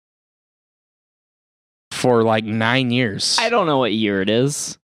for like 9 years. I don't know what year it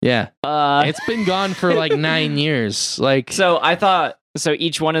is. Yeah. Uh, It's been gone for like 9 years. Like, so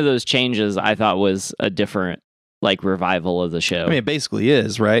each one of those changes I thought was a different like revival of the show. I mean, it basically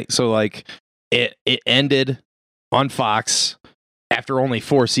is, right? So like it ended on Fox after only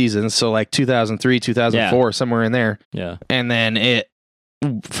 4 seasons. So like 2003, 2004, somewhere in there. yeah. And then it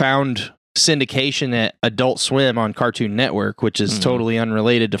found syndication at Adult Swim on Cartoon Network, which is Mhm. totally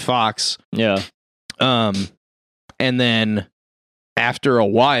unrelated to Fox. Yeah. And then after a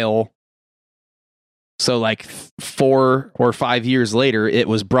while, so like 4 or 5 years later, it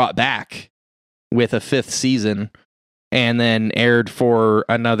was brought back with a 5th season and then aired for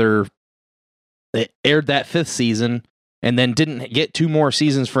another. It aired that 5th season and then didn't get 2 more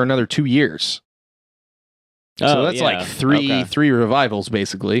seasons for another 2 years. So that's like three revivals,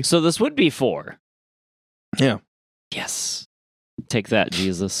 basically. So this would be 4. Yeah. Yes. Take that,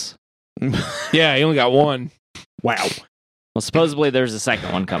 Jesus. Yeah, he only got one. Wow. Well, supposedly there's a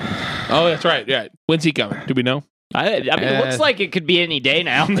second one coming. Oh, that's right. Yeah. When's he coming? Do we know? I mean, it looks like it could be any day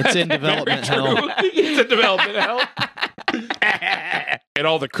now. It's in development hell. It's in development hell. And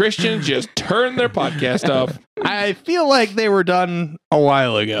all the Christians just turn their podcast off. I feel like they were done a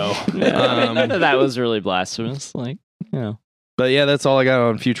while ago. I mean, none of that was really blasphemous. Like, you know. But yeah, that's all I got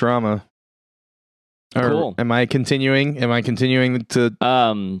on Futurama. Or Cool. Am I continuing to?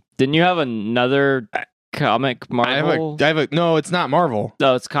 Didn't you have another comic Marvel? I have a. No, it's not Marvel.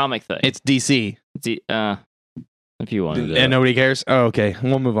 No, it's a comic thing. It's DC, If you wanted to. and nobody cares. Oh, okay,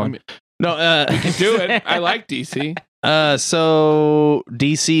 we'll move on. I mean- No, Do it. I like DC. So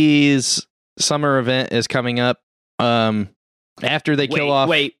DC's summer event is coming up. After they kill off.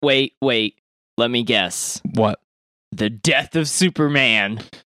 Wait. Let me guess. What? The death of Superman.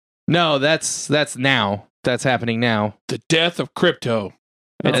 No, that's now. That's happening now. The death of crypto.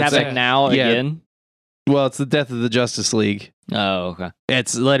 It's That's happening it. now Yeah. again. Well, it's the Death of the Justice League. Oh, okay.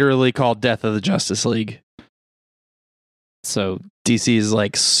 It's literally called Death of the Justice League. So DC is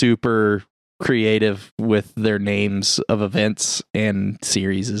like super creative with their names of events and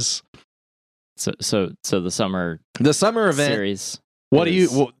series. so the summer The summer event. series. What do you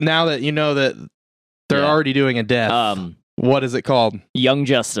is, now that you know that they're Yeah. already doing a death? What is it called? Young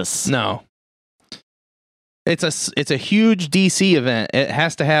Justice. No. It's a huge DC event. It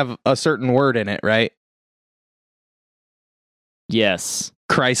has to have a certain word in it, right? Yes.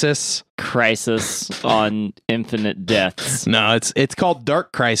 Crisis. Crisis on Infinite Deaths. No, it's called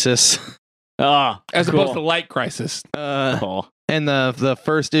Dark Crisis. Ah, As cool. opposed to Light Crisis. Cool. And the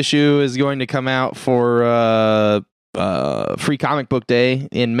first issue is going to come out for Free Comic Book Day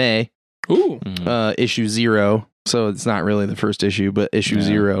in May. Ooh. Mhm. Issue 0. So it's not really the first issue, but issue Yeah.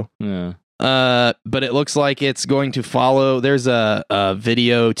 0. Yeah. But it looks like it's going to follow. There's a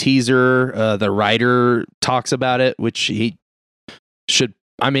video teaser. The writer talks about it, which he should.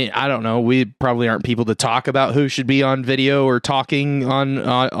 I mean, I don't know. We probably aren't people to talk about who should be on video or talking on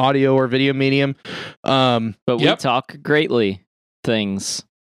audio or video medium. But we Yep. talk greatly things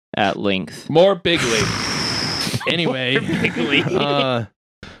at length. More bigly. Anyway, Bigly.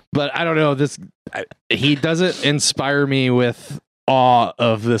 but I don't know. He doesn't inspire me with awe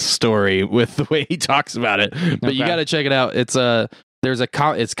of this story with the way he talks about it. But you Okay. got to check it out. It's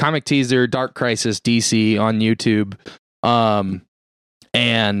it's Comic Teaser Dark Crisis DC on YouTube.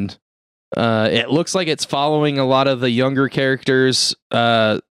 And it looks like it's following a lot of the younger characters.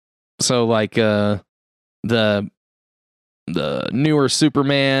 So like the newer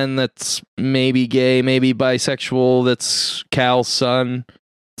Superman that's maybe gay, maybe bisexual, that's Cal's son.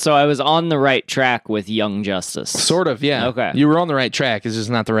 So I was on the right track with Young Justice. Sort of, yeah. Okay. You were on the right track. It's just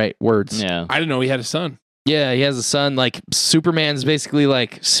not the right words. Yeah. I didn't know he had a son. Yeah, he has a son. Like, Superman's basically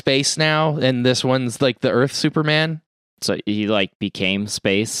like space now, and this one's like the Earth Superman. So he like became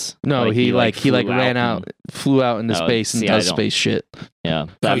space. No, Like, he flew ran out, flew out into Oh, space and see, I does don't- space shit. Yeah.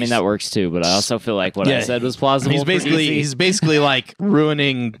 Oh, I mean he's- that works too, but I also feel like what I Yeah. said was plausible. He's basically like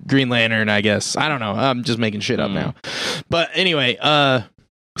ruining Green Lantern, I guess. I don't know. I'm just making shit up Mm. now. But anyway,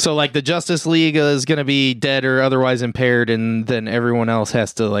 so like the Justice League is going to be dead or otherwise impaired, and then everyone else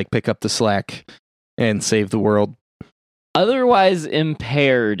has to like pick up the slack and save the world. Otherwise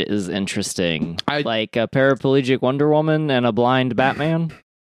impaired is interesting. Like a paraplegic Wonder Woman and a blind Batman.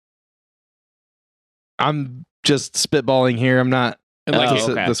 I'm just spitballing here. I'm not. And like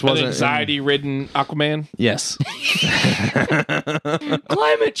Oh, okay. This an wasn't anxiety-ridden Aquaman. Yes.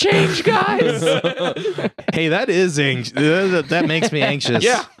 Climate change, guys. Hey, that is that makes me anxious.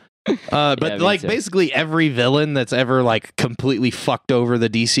 Yeah. But Yeah, me like too. basically every villain that's ever like completely fucked over the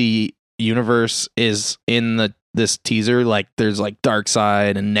DC universe is in this teaser. Like there's like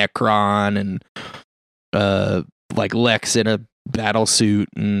Darkseid and Necron and like Lex in a battle suit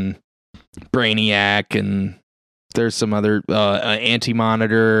and Brainiac, and there's some other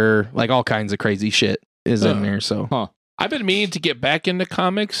Anti-Monitor, like all kinds of crazy shit is in there. So I've been meaning to get back into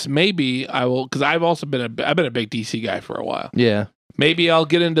comics. Maybe I will, because I've also been I've been a big DC guy for a while. yeah. Maybe I'll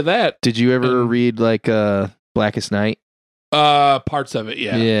get into that. Did you ever read like Blackest Night? Parts of it,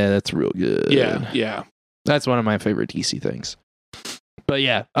 yeah. Yeah, that's real good. Yeah. That's one of my favorite DC things. But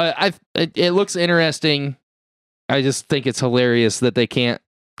yeah, it looks interesting. I just think it's hilarious that they can't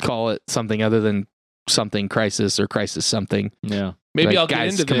call it something other than something Crisis or Crisis something. Yeah. Maybe Like, I'll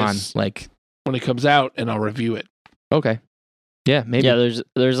guys, get into come this on, like when it comes out, and I'll review it. okay, yeah, maybe. Yeah,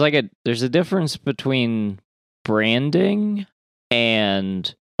 there's a difference between branding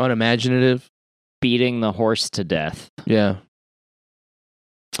and Unimaginative. beating the horse to death. Yeah,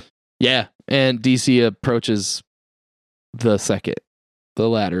 yeah, and DC approaches the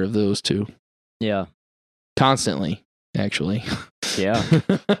latter of those two Yeah. constantly. Actually, Yeah.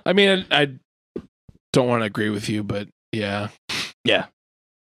 I mean, I don't want to agree with you, but yeah. yeah.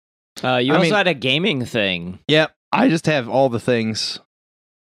 You I also mean- had a gaming thing. Yep. I just have all the things.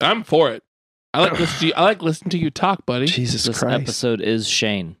 I'm for it. I like listening to you talk, buddy. Jesus This Christ. episode is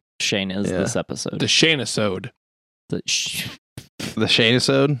Shane. Shane is Yeah. this episode. The Shane-isode. The The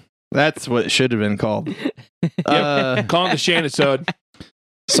Shane-isode? That's what it should have been called. Call it the Shane-isode.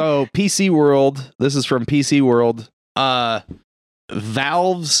 So PC World, this is from PC World.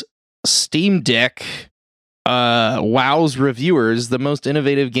 Valve's Steam Deck wows reviewers the most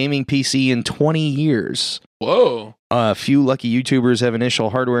innovative gaming PC in 20 years. Whoa. A few lucky YouTubers have initial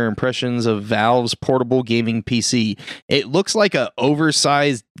hardware impressions of Valve's portable gaming PC. It looks like a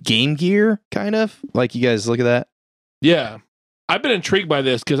oversized Game Gear, kind of. Like, you guys look at that? Yeah. I've been intrigued by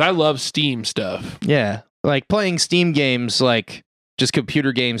this because I love Steam stuff. Yeah. Like playing Steam games, like just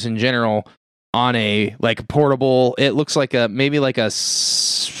computer games in general, on a like portable. It looks like maybe like a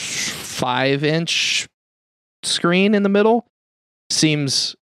 5-inch screen in the middle.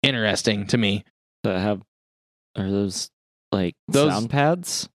 Seems interesting to me. Are those like sound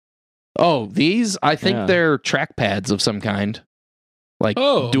pads? Oh, these? I think Yeah. they're track pads of some kind. Like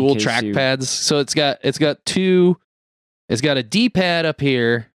Oh, dual in case track you- pads. So it's got two. It's got a D-pad up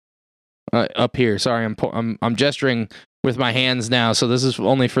here. Sorry, I'm gesturing with my hands now. So this is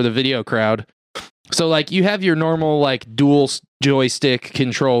only for the video crowd. So like you have your normal like dual joystick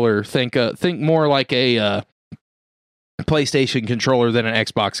controller. Think more like a PlayStation controller than an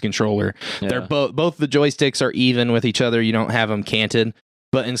Xbox controller. Yeah. They're both the joysticks are even with each other. You don't have them canted.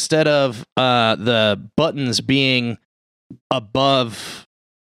 But instead of the buttons being above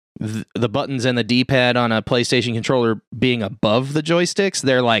the buttons and the D-pad on a PlayStation controller being above the joysticks,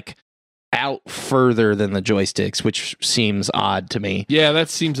 they're like out further than the joysticks, which seems odd to me. Yeah, that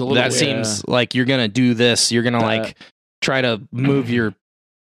seems a little That weird. seems like you're gonna do this. You're gonna like try to move your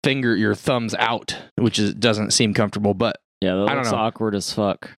thumbs out, which doesn't seem comfortable. But Yeah, that I don't looks know. awkward as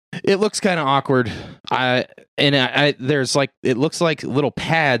fuck. it looks kind of awkward. There's like, it looks like little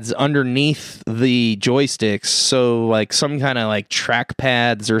pads underneath the joysticks, so like some kind of like track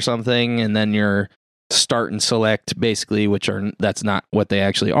pads or something, and then your start and select basically, that's not what they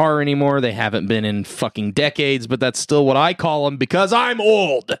actually are anymore. They haven't been in fucking decades, but that's still what I call them because I'm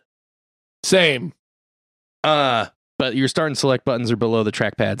old. Same. But your start and select buttons are below the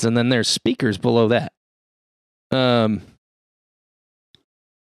track pads, and then there's speakers below that.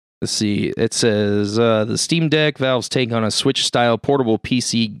 Let's see. It says the Steam Deck, Valve's take on a Switch-style portable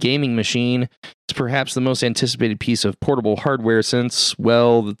PC gaming machine. It's perhaps the most anticipated piece of portable hardware since the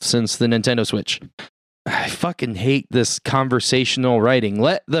Nintendo Switch. I fucking hate this conversational writing.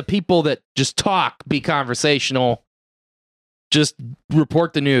 Let the people that just talk be conversational. Just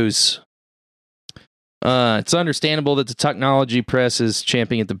report the news. It's understandable that the technology press is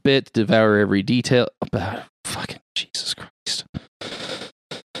champing at the bit to devour every detail about fucking Jesus Christ.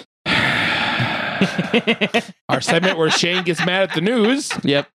 Our segment where Shane gets mad at the news.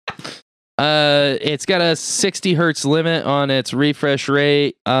 Yep. It's got a 60 hertz limit on its refresh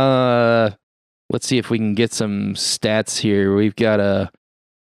rate. Let's see if we can get some stats here. We've got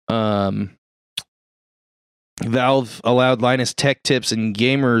Valve allowed Linus Tech Tips and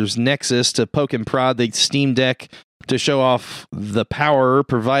Gamers Nexus to poke and prod the Steam Deck to show off the power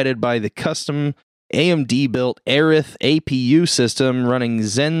provided by the custom AMD-built Aerith APU system running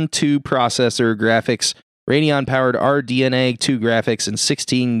Zen 2 processor graphics, Radeon-powered RDNA 2 graphics, and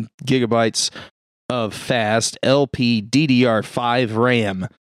 16 gigabytes of fast LPDDR5 RAM.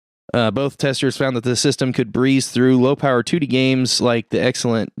 Both testers found that the system could breeze through low-power 2D games like the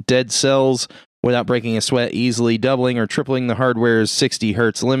excellent Dead Cells without breaking a sweat, easily doubling or tripling the hardware's 60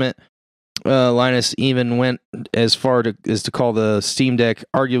 hertz limit. Linus even went as far as to call the Steam Deck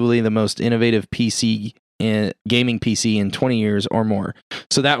arguably the most innovative gaming PC in 20 years or more.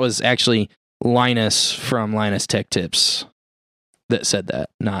 So that was actually Linus from Linus Tech Tips that said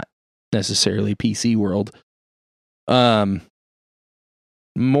that, not necessarily PC World. More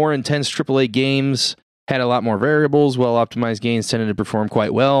intense AAA games had a lot more variables. Well-optimized games tended to perform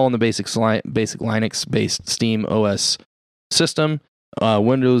quite well on the basic Linux-based Steam OS system.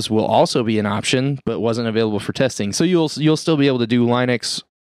 Windows will also be an option, but wasn't available for testing. So you'll still be able to do Linux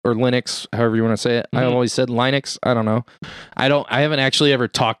or Linux, however you want to say it. I always said Linux. I don't know. I haven't actually ever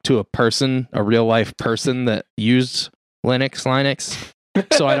talked to a real life person that used Linux.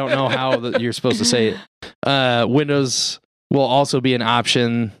 So I don't know how you're supposed to say it. Windows will also be an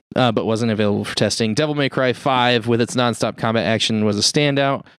option, but wasn't available for testing. Devil May Cry 5 with its nonstop combat action was a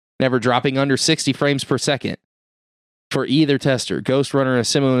standout, never dropping under 60 frames per second. For either tester, Ghost Runner, a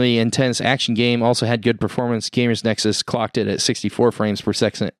similarly intense action game, also had good performance. Gamers Nexus clocked it at 64 frames per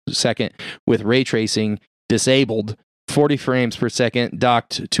second with ray tracing disabled, 40 frames per second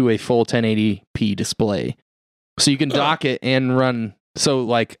docked to a full 1080p display. So you can dock it and run. So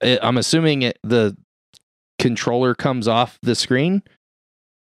like, I'm assuming the controller comes off the screen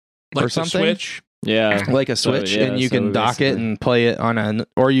Like or the something. Switch. Yeah. Like a Switch, and you can dock it and play it on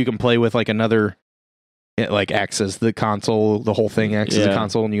or you can play with like another. It like acts as the console, the whole thing acts as a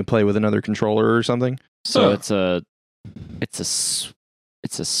console, and you can play with another controller or something. So it's a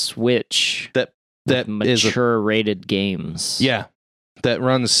Switch that with is mature rated games. Yeah, that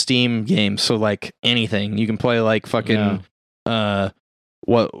runs Steam games. So like anything, you can play like fucking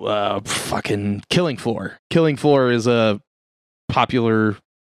fucking Killing Floor. Killing Floor is a popular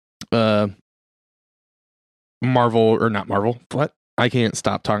Marvel or not Marvel. What? I can't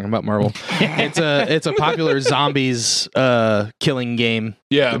stop talking about Marvel. It's a popular zombies killing game.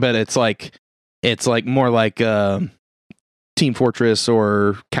 Yeah. But it's like It's like more like Team Fortress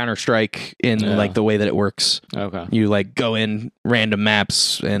or Counter-Strike in like the way that it works. Okay. You like go in random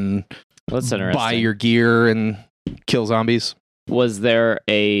maps and That's interesting. buy your gear and kill zombies. Was there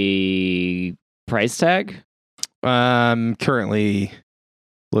a price tag? Currently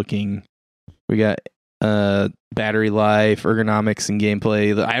looking. We got battery life, ergonomics, and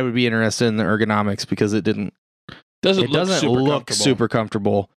gameplay. I would be interested in the ergonomics because it doesn't look super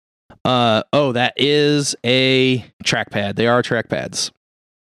comfortable. That is a trackpad. They are trackpads.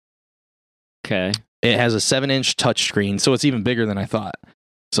 Okay. It has a 7-inch touchscreen, so it's even bigger than I thought.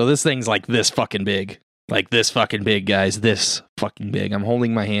 So this thing's like this fucking big. Like this fucking big, guys. This fucking big. I'm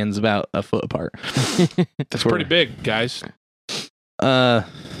holding my hands about a foot apart. That's pretty big, guys.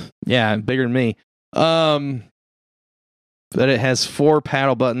 Yeah, bigger than me. But it has 4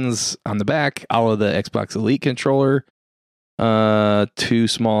 paddle buttons on the back, all of the Xbox Elite controller. 2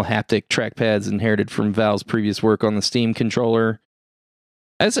 small haptic trackpads inherited from Valve's previous work on the Steam controller.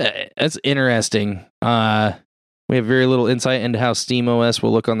 That's interesting. We have very little insight into how Steam OS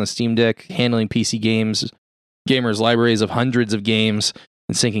will look on the Steam Deck, handling PC gamers' libraries of hundreds of games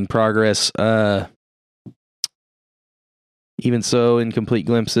and syncing progress. Even so, incomplete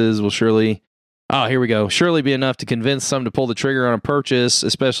glimpses will surely be enough to convince some to pull the trigger on a purchase,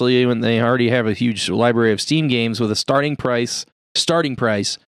 especially when they already have a huge library of Steam games with a starting price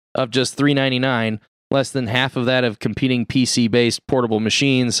of just $3.99, less than half of that of competing PC-based portable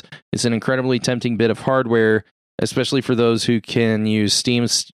machines. It's an incredibly tempting bit of hardware, especially for those who can use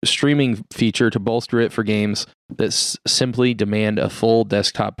Steam's streaming feature to bolster it for games that simply demand a full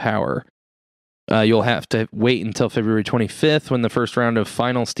desktop power. You'll have to wait until February 25th when the first round of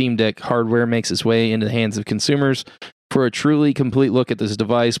final Steam Deck hardware makes its way into the hands of consumers for a truly complete look at this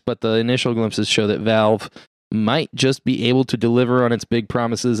device, but the initial glimpses show that Valve might just be able to deliver on its big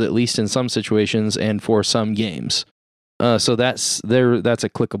promises, at least in some situations and for some games. So that's a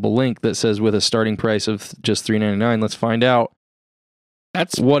clickable link that says with a starting price of just $3.99. Let's find out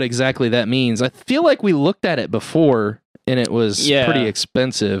what exactly that means. I feel like we looked at it before and it was pretty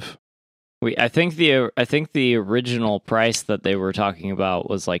expensive. I think the original price that they were talking about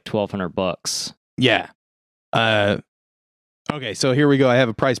was like $1,200. Yeah. Okay, so here we go. I have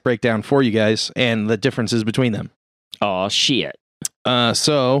a price breakdown for you guys and the differences between them. Oh shit.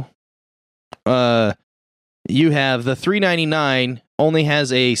 You have the $3.99 only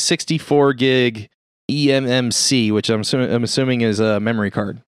has a 64 gig eMMC, which I'm assuming is a memory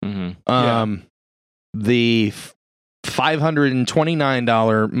card. Mm-hmm. The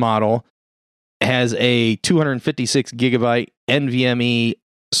 $529 model has a 256 gigabyte NVMe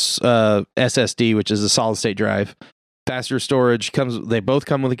SSD, which is a solid state drive. Faster storage they both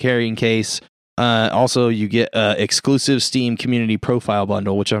come with a carrying case. Also, you get exclusive Steam Community Profile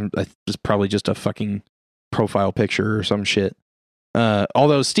Bundle, which is probably just a fucking profile picture or some shit.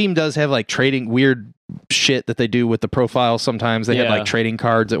 Although Steam does have like trading weird shit that they do with the profile. Sometimes they had like trading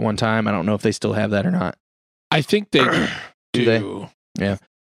cards at one time. I don't know if they still have that or not. I think they do. They? Yeah.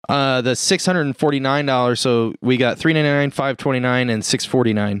 The $649. So we got $399, $529, and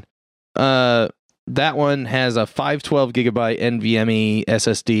 $649. That one has a 512 gigabyte NVMe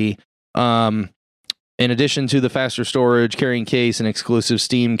SSD. In addition to the faster storage, carrying case, and exclusive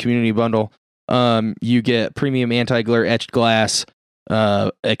Steam Community Bundle, you get premium anti-glare etched glass,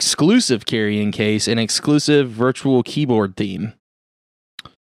 exclusive carrying case, and exclusive virtual keyboard theme.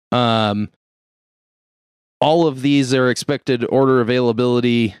 All of these are expected order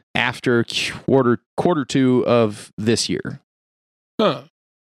availability after quarter 2 of this year. Huh.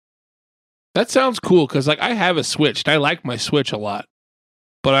 That sounds cool because like I have a Switch and I like my Switch a lot,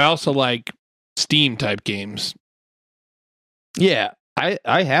 but I also like Steam type games. Yeah,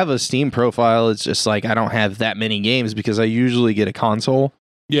 I have a Steam profile. It's just like I don't have that many games because I usually get a console.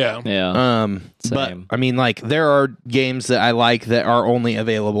 Yeah. But I mean, like there are games that I like that are only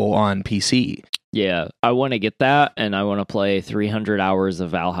available on PC. Yeah, I want to get that, and I want to play 300 hours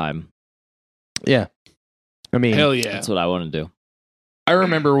of Valheim. Yeah, I mean, hell yeah, that's what I want to do. I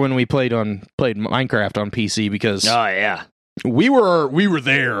remember when we played Minecraft on PC because we were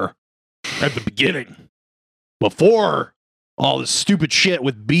there at the beginning before all this stupid shit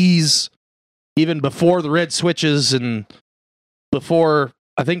with bees, even before the red switches and before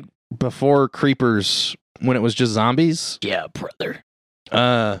creepers when it was just zombies. Yeah, brother.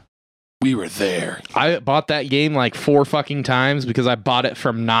 We were there. I bought that game like 4 fucking times because I bought it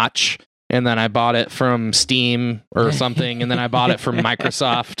from Notch. And then I bought it from Steam or something. And then I bought it from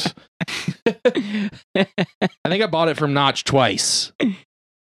Microsoft. I think I bought it from Notch twice.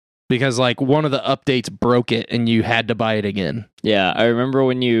 Because like one of the updates broke it and you had to buy it again. Yeah, I remember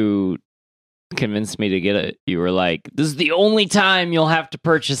when you convinced me to get it, you were like, "This is the only time you'll have to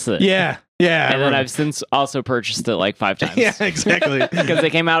purchase it." Yeah. Yeah. And then I've since also purchased it like 5 times. Yeah, exactly. Because they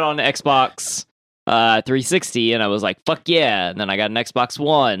came out on Xbox 360, and I was like, "Fuck yeah!" And then I got an Xbox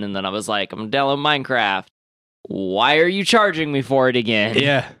One, and then I was like, "I'm downloading Minecraft. Why are you charging me for it again?"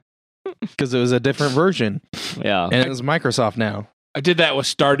 Yeah. Because it was a different version. Yeah. And it was Microsoft now. I did that with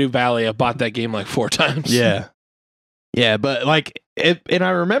Stardew Valley. I bought that game like 4 times. Yeah. Yeah, but like, and I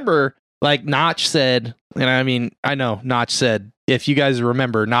remember, like, Notch said, and I mean, I know Notch said, if you guys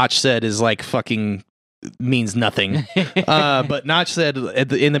remember, Notch said is like fucking means nothing. But Notch said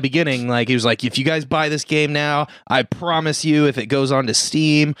in the beginning, like, he was like, if you guys buy this game now, I promise you, if it goes onto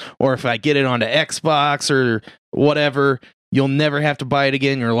Steam or if I get it onto Xbox or whatever, you'll never have to buy it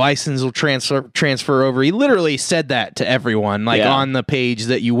again. Your license will transfer over. He literally said that to everyone, like on the page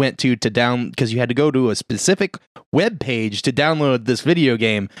that you went to because you had to go to a specific web page to download this video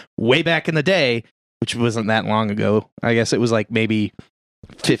game way back in the day, which wasn't that long ago. I guess it was like maybe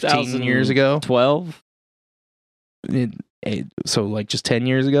 15 years ago. 12? So like just 10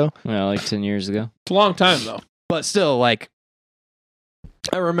 years ago? Yeah, like 10 years ago. It's a long time, though. But still, like,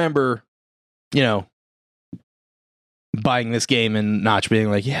 I remember, buying this game and Notch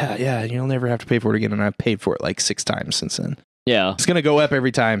being like, yeah, you'll never have to pay for it again. And I paid for it like 6 times since then. Yeah. It's going to go up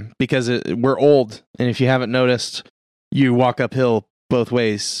every time because we're old. And if you haven't noticed, you walk uphill both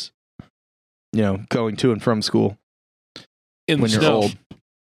ways, going to and from school In when the you're snow. old.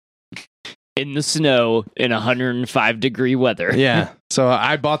 In the snow in 105-degree weather. Yeah. So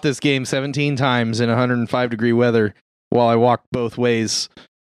I bought this game 17 times in 105-degree weather while I walked both ways,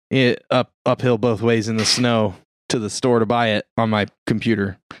 uphill both ways in the snow to the store to buy it on my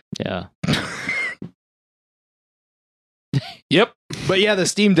computer. Yeah. Yep. But yeah, the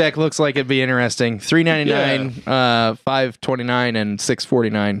Steam Deck looks like it'd be interesting. $399, $529, and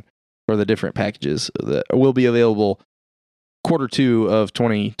 $649 for the different packages that will be available Q2 of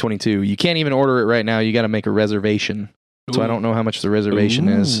 2022. You can't even order it right now. You got to make a reservation. So I don't know how much the reservation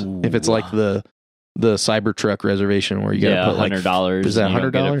is. If it's like the Cybertruck reservation where you got to put like $100. Is that and you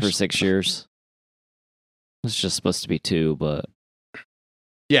don't get it $100 for 6 years? It's just supposed to be 2, but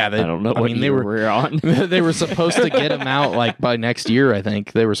yeah, I don't know what year we're on. They were supposed to get them out like by next year. I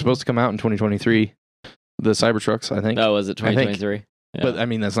think they were supposed to come out in 2023. The Cybertrucks, I think. Oh, was it 2023? Yeah. But I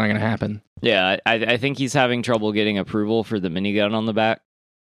mean, that's not going to happen. Yeah, I think he's having trouble getting approval for the minigun on the back.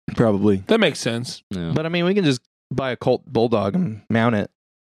 Probably. That makes sense. Yeah. But I mean, we can just buy a Colt Bulldog and mount it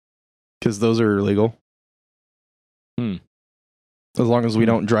because those are illegal. As long as we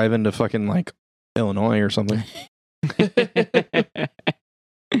don't drive into fucking like Illinois or something.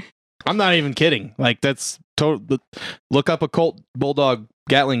 I'm not even kidding. Like, that's total. Look up a Colt Bulldog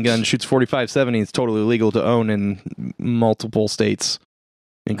Gatling gun, shoots 45-70. It's totally legal to own in multiple states,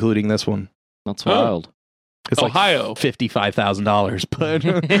 including this one. That's wild. It's Ohio. like $55,000,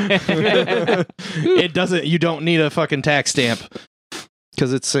 but it doesn't. You don't need a fucking tax stamp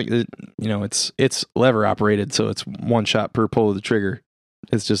because it's it's lever operated, so it's one shot per pull of the trigger.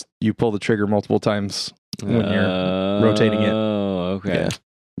 It's just you pull the trigger multiple times when you're rotating it. Oh, okay. Yeah.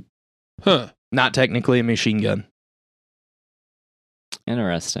 Huh. Not technically a machine gun.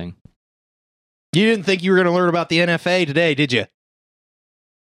 Interesting. You didn't think you were going to learn about the NFA today, did you?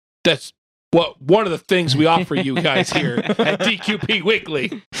 That's one of the things we offer you guys here at DQP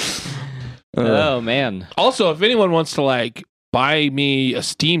Weekly. Oh, man. Also, if anyone wants to like buy me a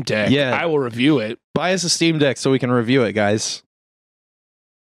Steam Deck, Yeah. I will review it. Buy us a Steam Deck so we can review it, guys.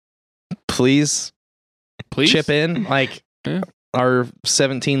 Please chip in. Like, Yeah. our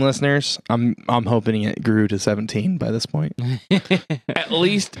 17 listeners, I'm hoping it grew to 17 by this point. At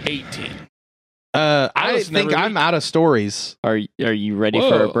least 18. I listen think every I'm week. out of stories. Are you ready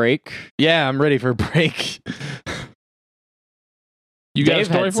for a Whoa. break? Yeah, I'm ready for a break. You got a Dave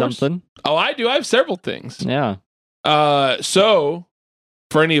story had for us? something. Oh, I do. I have several things. Yeah. So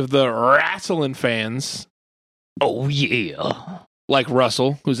for any of the wrestling fans Oh, yeah. like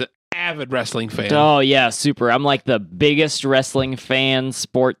Russell, who's an avid wrestling fan. Oh, yeah, super. I'm like the biggest wrestling fan,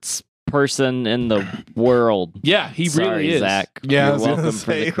 sports person in the world. Yeah, he Sorry, really is. Zach. Yeah, I You're was gonna welcome for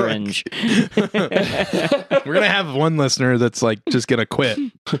say, the cringe. We're gonna have one listener that's like just gonna quit.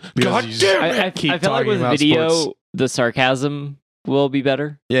 God you damn I keep feel like talking with about video, sports. the sarcasm will be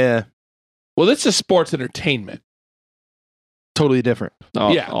better. Yeah, Well, this is sports entertainment. totally different.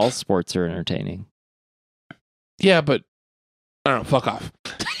 Yeah. All sports are entertaining. Yeah, but I don't know. Fuck off.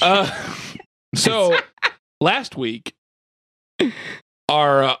 So last week,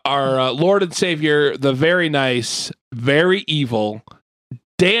 our Lord and Savior, the very nice, very evil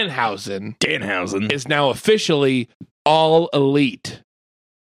Danhausen Danhausen. is now officially all elite.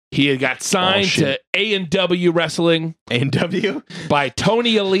 He had got signed to shit. A&W Wrestling A&W? by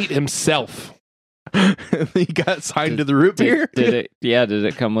Tony Elite himself. He got signed to the root beer? Did it? Yeah. Did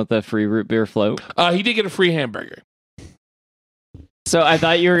it come with a free root beer float? He did get a free hamburger. So I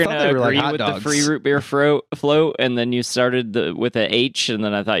thought you were I going thought they to were like agree hot with dogs. the free root beer float, and then you started with an H, and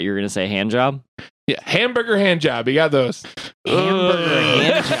then I thought you were going to say hand job. Yeah, hamburger hand job. You got those. Hamburger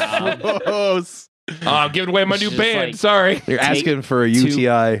hand job. Gross. I'm giving away my It's new just band. like- Sorry. You're Take asking for a two-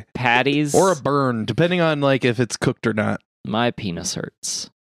 UTI Patties. or a burn, depending on like if it's cooked or not. My penis hurts.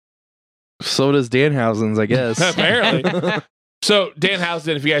 So does Danhausen's, I guess. Apparently. So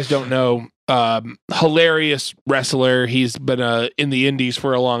Danhausen, if you guys don't know, hilarious wrestler. He's been in the indies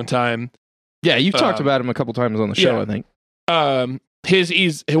for a long time. Yeah, you've talked Um, about him a couple times on the show, yeah. I think.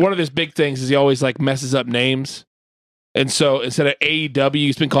 He's one of his big things is he always like messes up names. And so instead of AEW,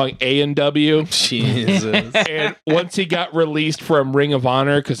 he's been calling A&W. Jesus. And once he got released from Ring of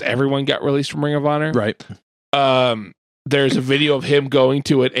Honor, because everyone got released from Ring of Honor, Right. there's a video of him going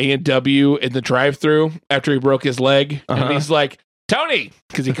to an A&W in the drive-thru after he broke his leg, Uh-huh. and he's like, "Tony,"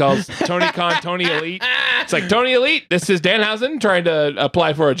 because he calls Tony Khan Tony Elite. It's like, "Tony Elite, this is Danhausen trying to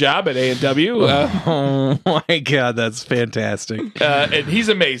apply for a job at A&W," Oh my god, that's fantastic. and he's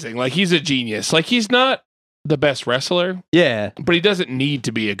amazing. Like he's a genius. Like he's not the best wrestler, Yeah. but he doesn't need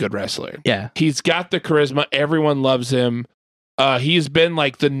to be a good wrestler. Yeah. He's got the charisma. Everyone loves him. He's been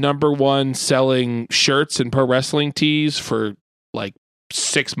like the number one selling shirts and pro wrestling tees for like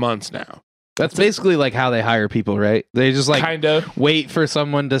 6 months now. That's basically like how they hire people, right? They just like Kind of. wait for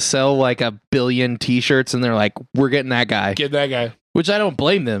someone to sell like 1 billion t-shirts and they're like, we're getting that guy. Get that guy. Which I don't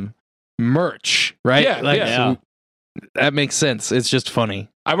blame them. Merch, right? Yeah, like, yeah. That makes sense. It's just funny.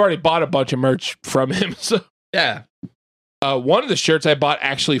 I've already bought a bunch of merch from him. So Yeah. one of the shirts I bought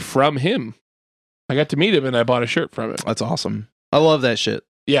actually from him. I got to meet him and I bought a shirt from him. That's awesome. I love that shit.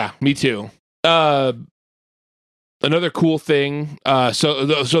 Yeah, me too. Another cool thing. How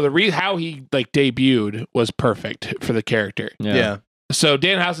he like debuted was perfect for the character. Yeah. So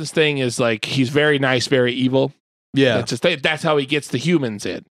Danhausen's thing is like he's very nice, very evil. Yeah. That's his thing. That's how he gets the humans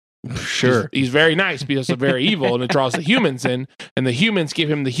in. Sure. He's very nice because they're very evil, and it draws the humans in, and the humans give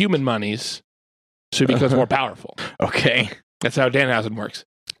him the human monies, so he becomes more powerful. Okay. That's how Danhausen works.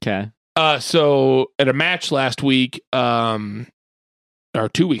 Okay. So at a match last week, or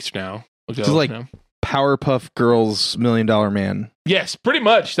 2 weeks now ago, This is like- now. Powerpuff Girls $1 Million Man. Yes, pretty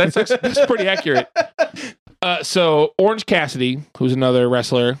much. That's pretty accurate. So Orange Cassidy, who's another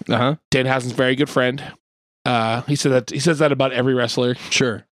wrestler, Uh-huh. Danhausen's very good friend. He says that about every wrestler.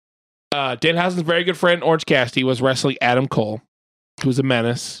 Sure. Danhausen's very good friend, Orange Cassidy, was wrestling Adam Cole, who's a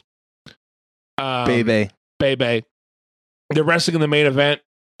menace. Baby. Bebe. They're wrestling in the main event,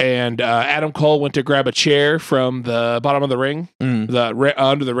 and Adam Cole went to grab a chair from the bottom of the ring,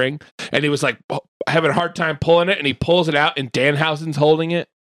 under the ring, and he was like having a hard time pulling it, and he pulls it out, and Danhausen's holding it,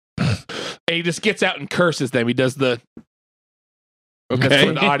 and he just gets out and curses them. He does the that's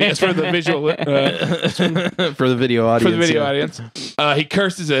for the audience, for the visual, For the video audience. for the video yeah. audience. He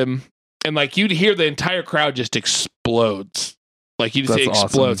curses him, and like you'd hear the entire crowd just explodes. Like you just see it That's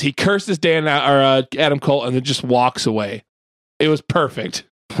explodes. awesome. He curses Adam Cole, and then just walks away. It was perfect.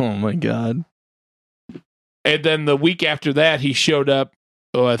 Oh my god. And then the week after that, he showed up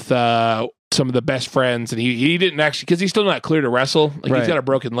with some of the best friends, and he didn't actually, because he's still not clear to wrestle. Like Right. he's got a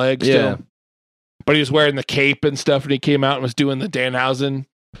broken leg still. Yeah. But he was wearing the cape and stuff, and he came out and was doing the Danhausen.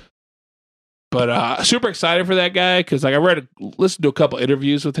 But super excited for that guy, because like listened to a couple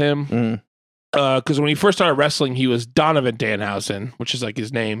interviews with him. Mm. Because when he first started wrestling, he was Donovan Danhausen, which is like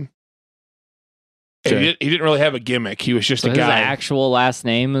his name. And Sure. he didn't really have a gimmick. He was just So a his guy. actual last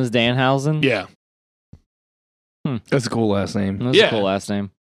name is Danhausen? Yeah. That's a cool last name. That's Yeah. a cool last name.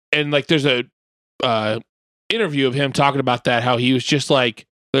 And like there's a interview of him talking about that, how he was just like,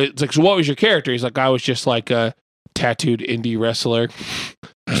 it's like, so what was your character? He's like, I was just like a tattooed indie wrestler.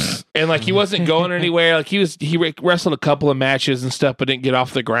 And like he wasn't going anywhere. Like he wrestled a couple of matches and stuff, but didn't get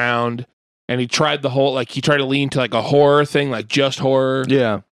off the ground. And he tried he tried to lean to like a horror thing, like just horror.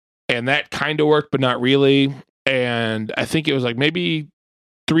 Yeah. And that kind of worked, but not really. And I think it was like maybe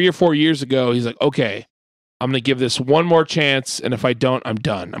 3 or 4 years ago, he's like, okay, I'm going to give this one more chance. And if I don't, I'm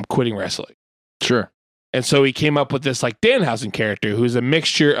done. I'm quitting wrestling. Sure. And so he came up with this like Danhausen character, who's a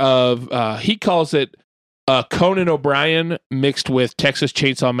mixture of, he calls it Conan O'Brien mixed with Texas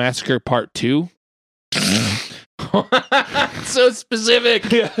Chainsaw Massacre Part 2. So specific.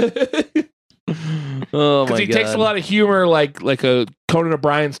 Oh Because my he god. takes a lot of humor, like a Conan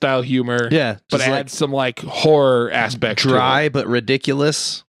O'Brien style humor, Yeah. but just adds some like horror aspect. to it. dry but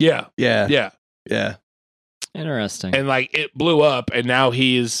ridiculous. Yeah. Yeah. Yeah. Yeah. Interesting. and like it blew up, and now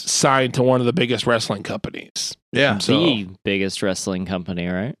he is signed to one of the biggest wrestling companies. Yeah. The biggest wrestling company,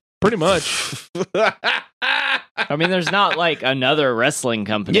 right? Pretty much. I mean, there's not like another wrestling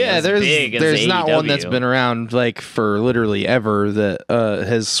company. Yeah, as big as there's not one that's AEW. been around like for literally ever that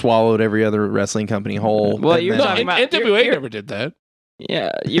has swallowed every other wrestling company whole. Well, And you're then- talking about- NWA you're- never did that.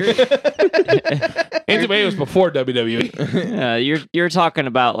 Yeah, you're NWA was before WWE. you're talking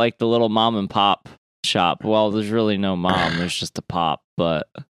about like the little mom and pop shop. Well, there's really no mom. There's just a pop. But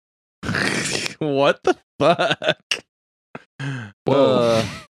What the fuck? Whoa.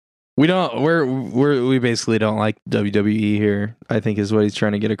 We basically don't like WWE here, I think is what he's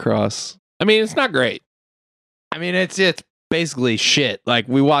trying to get across. I mean, it's not great. I mean, it's basically shit. Like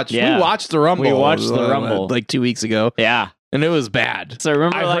we watched Yeah. the Rumble. We watched the Rumble. like 2 weeks ago, yeah. and it was bad. So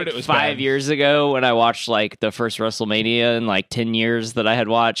remember I heard like it was 5 bad. years ago when I watched like the first WrestleMania in like 10 years that I had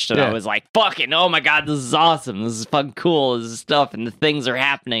watched, and Yeah. I was like, fucking, oh my God, this is awesome. This is fucking cool. This is stuff, and the things are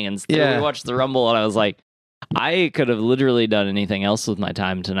happening. And still Yeah. we watched the Rumble, and I was like, I could have literally done anything else with my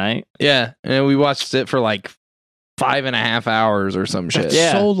time tonight. Yeah, and we watched it for like 5.5 hours or some shit. That's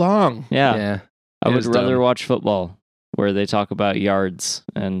Yeah. so long. Yeah. yeah. I It would was rather dumb. watch football where they talk about yards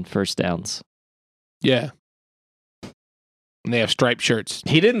and first downs. Yeah. And they have striped shirts.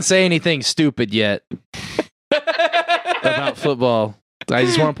 He didn't say anything stupid yet about football. I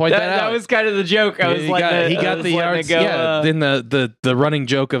just want to point that, out. That was kind of the joke. I was he like, got the yards. Then the running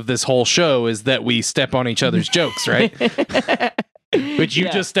joke of this whole show is that we step on each other's jokes, right? But you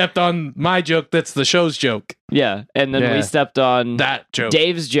just stepped on my joke. That's the show's joke. yeah, and then Yeah. we stepped on That joke.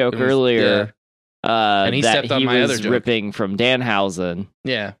 Dave's joke It was- earlier. And he that stepped on he my was other joke. ripping from Danhausen,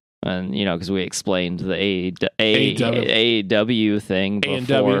 Yeah. and because we explained the AEW. AEW thing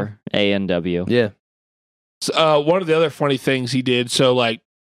before A&W. Yeah. So, one of the other funny things he did, so like,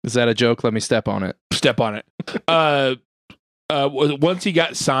 Is that a joke? Let me step on it. step on it. Once he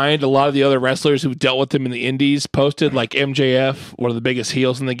got signed, a lot of the other wrestlers who dealt with him in the indies posted, like MJF, one of the biggest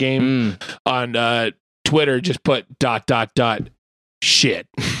heels in the game, on Twitter, just put ... shit.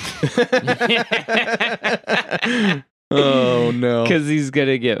 Oh no. Because he's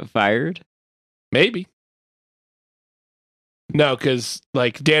gonna get fired. Maybe. No, because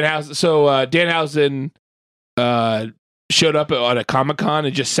like Danhausen. So Danhausen showed up at a Comic-Con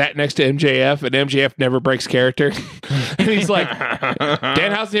and just sat next to MJF, and MJF never breaks character. And he's like,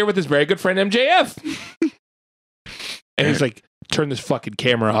 Danhausen here with his very good friend MJF. And he's like, turn this fucking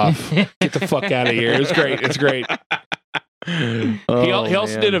camera off. Get the fuck out of here. It's great. It's great. He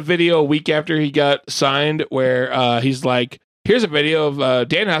also did a video a week after he got signed where he's like, here's a video of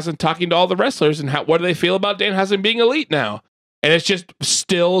Danhausen talking to all the wrestlers and what do they feel about Danhausen being elite now? And it's just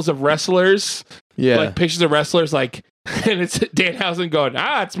stills of wrestlers, like pictures of wrestlers, like, and it's Danhausen going,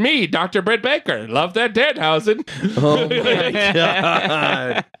 it's me, Dr. Britt Baker. Love that Danhausen. Oh my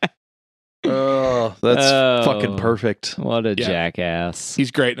god. Oh, that's Oh. fucking perfect. What a Yeah. jackass.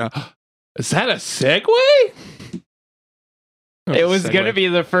 He's great now. Is that a segue? It was going to be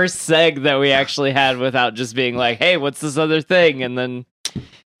the first seg that we actually had without just being like, hey, what's this other thing? And then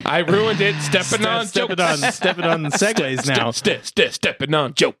I ruined it. Stepping on stepping jokes. stepping on segues now. Stepping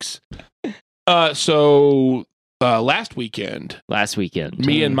on jokes. So last weekend,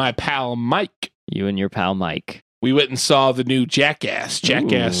 me and my pal Mike, you and your pal Mike. we went and saw the new Jackass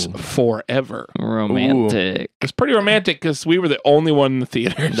Ooh. Forever. Romantic. It's pretty romantic because we were the only one in the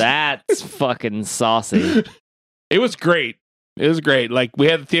theaters. That's fucking saucy. It was great. It was great. Like we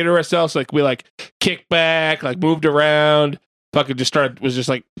had the theater ourselves. Like we like kicked back, like moved around. Fucking was just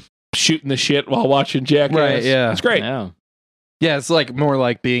like shooting the shit while watching Jackass. Right, yeah. It's great. Yeah. Yeah, it's like more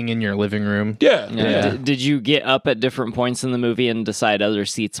like being in your living room. Yeah. Yeah. Did you get up at different points in the movie and decide other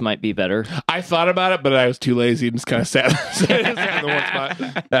seats might be better? I thought about it, but I was too lazy and just kind of sat in the one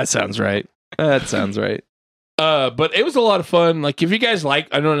spot. That sounds right. That sounds right. But it was a lot of fun. Like, if you guys I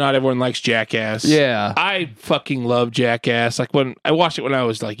know not everyone likes Jackass. Yeah. I fucking love Jackass. Like, when I watched it when I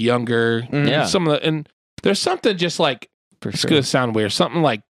was like younger. Mhm. Yeah. And there's something just like, For it's sure. going to sound weird, something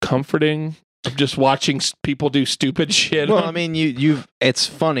like comforting of just watching people do stupid shit. Well, I mean, you've it's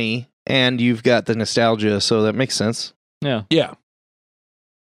funny and you've got the nostalgia, so that makes sense. Yeah. Yeah.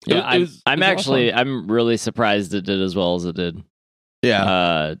 Yeah, It was I'm a lot of actually, fun. I'm really surprised it did as well as it did.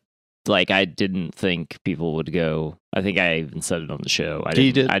 Yeah. Like I didn't think people would go. I think I even said it on the show.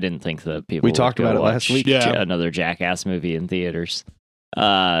 You did. I didn't think that people. We would talked go about it watch last week. Yeah. Another Jackass movie in theaters.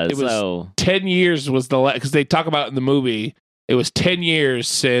 It was- So 10 years was the because they talk about in the movie, it was 10 years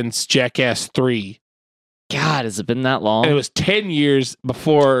since Jackass 3. God, has it been that long? And it was 10 years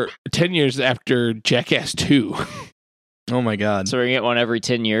after Jackass 2. Oh my god. So we're gonna get one every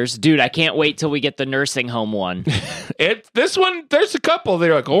 10 years. Dude, I can't wait till we get the nursing home one. This one, there's a couple.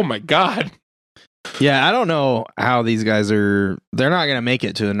 They're like, oh my god. Yeah, I don't know how these guys are. They're not gonna make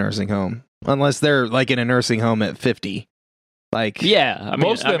it to a nursing home unless they're like in a nursing home at 50. Like, Yeah, I mean,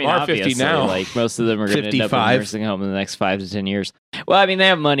 Most of them are 50 obviously, now. Like most of them are going to end up in a 55. nursing home in the next 5 to 10 years. Well, I mean, they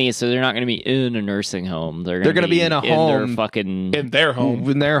have money, so they're not going to be in a nursing home. They're They're going to be in a their home fucking In their home.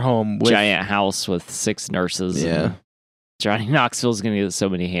 in their home with giant house with 6 nurses. Yeah. and Johnny Knoxville's going to get so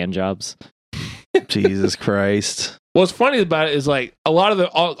many hand jobs. Jesus Christ. What's funny about it is like a lot of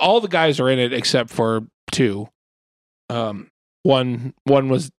all the guys are in it except for 2. One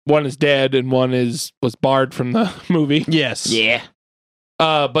is dead and one was barred from the movie. Yes. Yeah.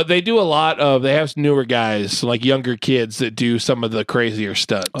 But they do a lot of. They have some newer guys, like younger kids, that do some of the crazier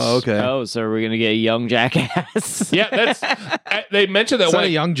stunts. Oh, okay. Oh, so are we going to get a young jackass? Yeah, that's. They mentioned that Is that one. a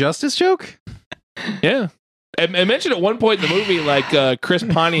Young Justice joke? Yeah, I mentioned at one point in the movie, like Chris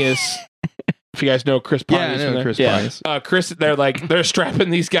Pontius. If you guys know Chris Yeah, Pontius, I from know there. Chris Yeah. Pontius. Chris, they're strapping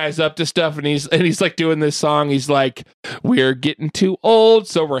these guys up to stuff, and he's like doing this song. He's like, "We're getting too old,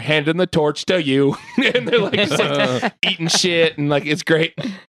 so we're handing the torch to you." And they're like, just like eating shit, and like it's great.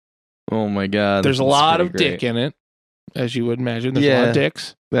 Oh my god. There's a That's lot pretty of dick great. in it, as you would imagine. There's a lot Yeah. of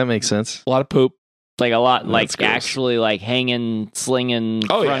dicks, That makes sense. a lot of poop. Like a lot, That's like gross. actually like hanging, slinging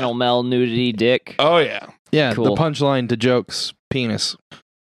Oh, yeah. frontal male nudity dick. Oh yeah, Yeah, Cool. the punchline to jokes, penis.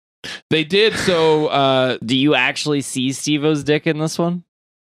 they did. So, Do you actually see Steve-O's dick in this one?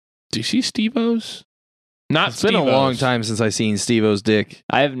 do you see Steve-O's? Not It's been a Steve-O's. long time since I seen Steve-O's dick.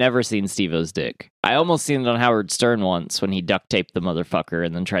 I have never seen Steve-O's dick. I almost seen it on Howard Stern once when he duct taped the motherfucker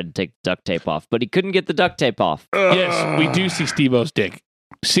and then tried to take the duct tape off, but he couldn't get the duct tape off. Yes, we do see Steve-O's dick.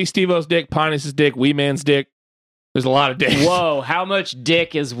 See Steve-O's dick, Pontius' dick, Wee Man's dick. There's a lot of dicks. Whoa, how much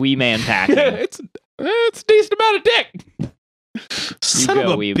dick is Wee Man packing? it's a decent amount of dick. Son go,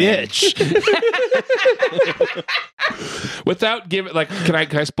 of a wee man. bitch. Without giving, like, can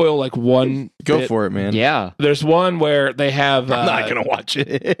I spoil like one? Go bit? for it, man. Yeah, There's one where they have. I'm not gonna watch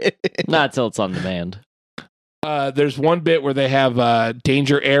it. not till it's on demand. There's one bit where they have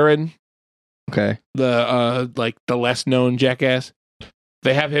Danger Aaron, Okay. the the less known jackass.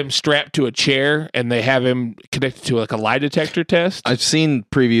 They have him strapped to a chair and they have him connected to like a lie detector test. I've seen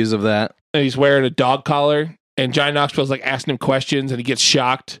previews of that. And he's wearing a dog collar. And Johnny Knoxville's like asking him questions and he gets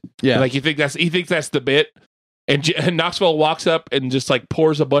shocked. Yeah. Like he thinks that's the bit. And Knoxville walks up and just like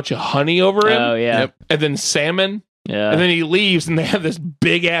pours a bunch of honey over him. Oh yeah, Yep. And then salmon. yeah. And then he leaves and they have this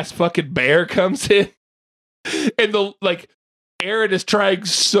big ass fucking bear comes in. And the like Aaron is trying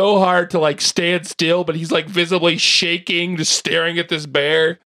so hard to like stand still, but he's like visibly shaking, just staring at this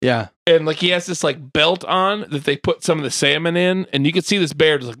bear. Yeah. And like he has this like belt on that they put some of the salmon in, and you can see this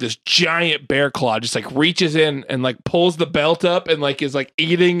bear, just like this giant bear claw, just like reaches in and like pulls the belt up and like is like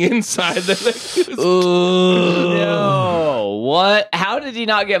eating inside the thing. No, what? How did he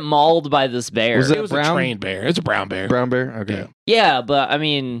not get mauled by this bear? Was It it was brown? a trained bear. It's a brown bear. Brown bear? Okay. Yeah. Yeah, but I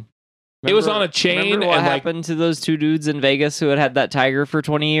mean, It was on a chain Remember what and like happened to those 2 dudes in Vegas who had that tiger for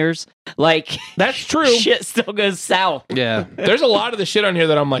 20 years? Like, that's true. shit still goes south. Yeah. There's a lot of the shit on here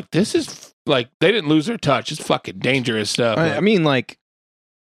that I'm like, this is like they didn't lose their touch. It's fucking dangerous stuff. I mean, like,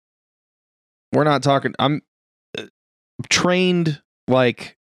 we're not talking. I'm trained,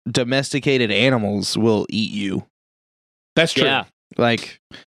 like, domesticated animals will eat you. that's true. Yeah. Like,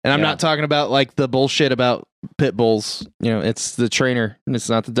 and I'm Yeah. not talking about like the bullshit about pit bulls. You know, it's the trainer and it's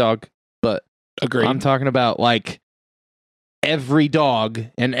not the dog. But Agreed. I'm talking about like every dog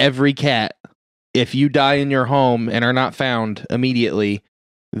and every cat. If you die in your home and are not found immediately,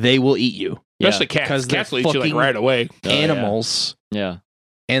 they will eat you. Especially cats. 'Cause they're Cats will eat you like fucking right away. Oh, yeah. Animals, Yeah.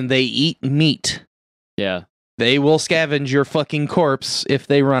 and they eat meat. Yeah. They will scavenge your fucking corpse if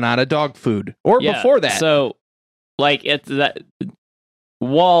they run out of dog food or Yeah. before that. So, like, it's that.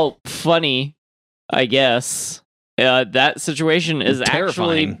 While funny, I guess, that situation is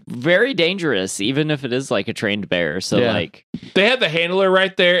Terrifying. actually very dangerous, even if it is like a trained bear. So, Yeah. like, They had the handler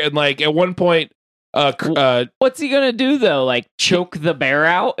right there, and like at one point, what's he gonna do though? Like, choke the bear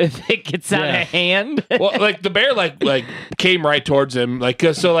out if it gets out Yeah. of hand? well, like the bear like came right towards him, like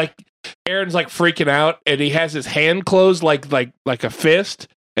 'cause so like Aaron's like freaking out, and he has his hand closed like a fist,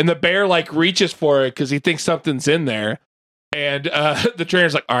 and the bear like reaches for it because he thinks something's in there, and the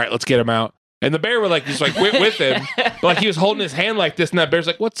trainer's like, all right, let's get him out, and the bear would like just like with him, but, like he was holding his hand like this, and that bear's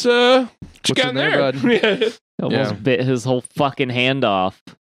like, what you got in there? bud? Yeah. Almost Yeah. bit his whole fucking hand off.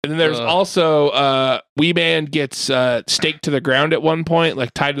 And then there's also Wee Man gets staked to the ground at one point,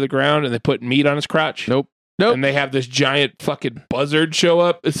 like tied to the ground, and they put meat on his crotch. Nope. Nope. And they have this giant fucking buzzard show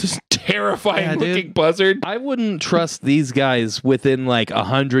up. It's this terrifying looking buzzard. I wouldn't trust these guys within like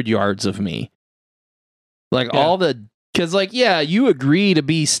 100 yards of me. Like because like, yeah, you agree to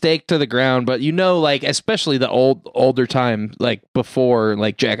be staked to the ground, but like, especially the older time, like before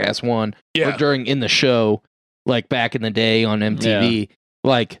like Jackass 1 or during in the show, like back in the day on MTV,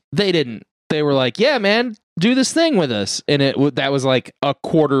 like they were like, yeah, man, do this thing with us. And that was like a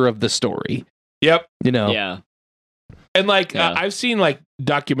quarter of the story. Yep. Yeah. And like I've seen like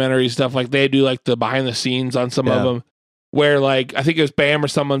documentary stuff, like they do like the behind the scenes on some of them, where like I think it was Bam or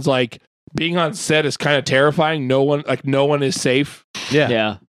someone's like being on set is kind of terrifying. No one is safe.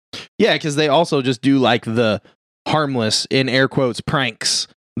 Yeah, because they also just do like the harmless in air quotes pranks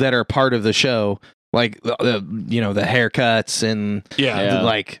that are part of the show, like the haircuts and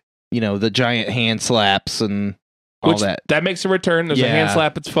like the giant hand slaps and all that. That makes a return. There's a hand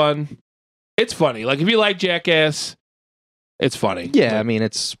slap. It's fun. It's funny. Like if you like Jackass, it's funny. Yeah, I mean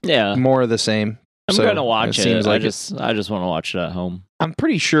it's more of the same. I'm gonna watch it. Like I just want to watch it at home. I'm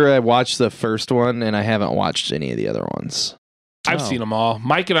pretty sure I watched the first one and I haven't watched any of the other ones. I've seen them all.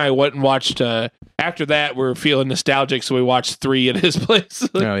 Mike and I went and watched. After that, we were feeling nostalgic, so we watched 3 at his place.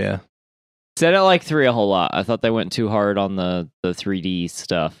 Oh yeah. See, I don't like 3 a whole lot. I thought they went too hard on the 3D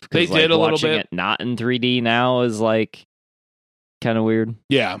stuff. They did a little bit. Watching it not in 3D now is like kind of weird.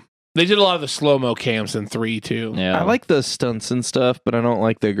 Yeah. They did a lot of the slow-mo cams in 3 too. Yeah. I like the stunts and stuff, but I don't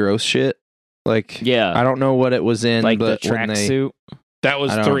like the gross shit. Like, I don't know what it was in, like but the tracksuit. That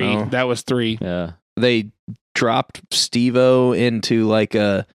was 3. know. That was 3. Yeah. They dropped Steve-O into like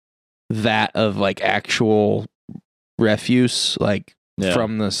a vat of like actual refuse, like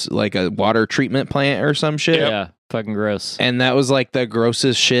from this like a water treatment plant or some shit. Yeah. Fucking gross. And that was like the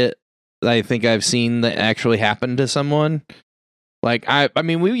grossest shit I think I've seen that actually happened to someone. Like, I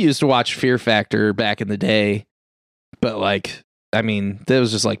mean, we used to watch Fear Factor back in the day, but like, I mean, there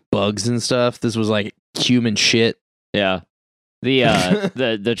was just like bugs and stuff. This was like human shit. Yeah. The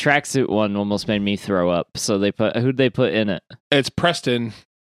the tracksuit one almost made me throw up. So who'd they put in it? It's Preston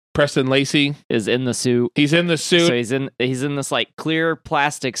Lacey is in the suit. He's in the suit. So he's in this like clear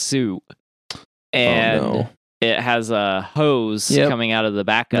plastic suit, and it has a hose coming out of the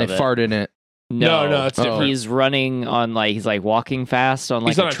back of it. They fart in it. No, it's different. He's running on he's like walking fast on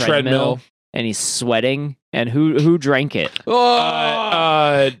like he's on a treadmill, and he's sweating. And who drank it?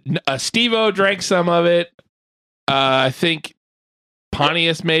 Steve-O drank some of it. I think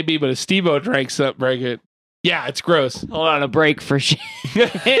Pontius maybe, but Steve-O drank it. Yeah, it's gross. Hold on, a break for Shane.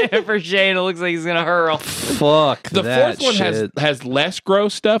 For Shane, it looks like he's gonna hurl. Fuck. The fourth one has less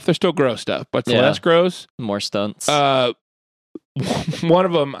gross stuff. There's still gross stuff, but it's less gross. More stunts. One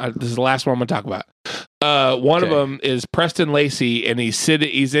of them. This is the last one I'm gonna talk about. One of them is Preston Lacey, and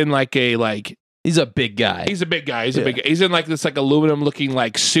he's in like a He's a big guy. He's a big guy. He's in like this like aluminum looking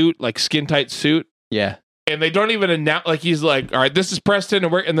like suit, like skin tight suit. Yeah. And they don't even announce, like he's like, all right, this is Preston,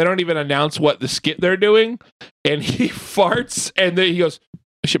 and they don't even announce what the skit they're doing. And he farts, and then he goes,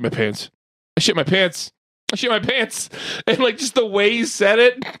 I shit my pants. And like just the way he said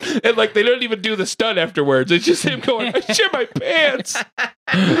it, and like they don't even do the stunt afterwards. It's just him going, I shit my pants.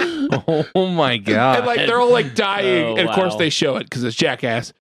 Oh my God. And like they're all like dying. And of course they show it because it's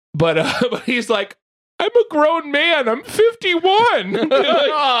Jackass. But he's like, I'm a grown man. I'm 51.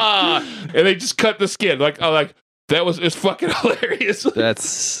 And they just cut the skin. It's fucking hilarious.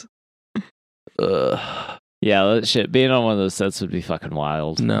 That's yeah, that shit. Being on one of those sets would be fucking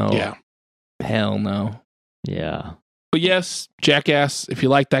wild. No. Yeah. Hell no. Yeah. But yes, Jackass, if you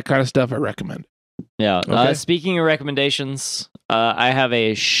like that kind of stuff, I recommend it. Yeah. Okay. Speaking of recommendations, I have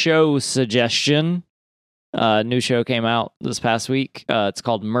a show suggestion. New show came out this past week. It's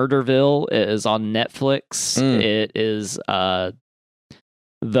called Murderville. It is on Netflix. It is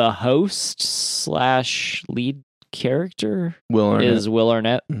the host / lead character Will Arnett. is Will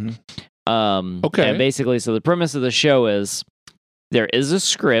Arnett. Mm-hmm. Okay. And basically, so the premise of the show is there is a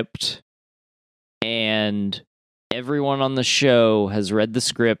script, and everyone on the show has read the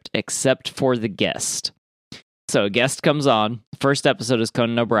script except for the guest. So a guest comes on. First episode is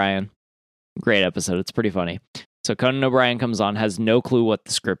Conan O'Brien. Great episode. It's pretty funny. So Conan O'Brien comes on, has no clue what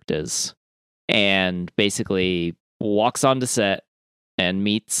the script is, and basically walks onto set and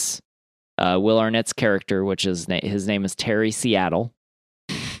meets Will Arnett's character, which is his name is Terry Seattle.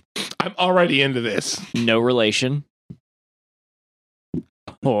 I'm already into this. No relation.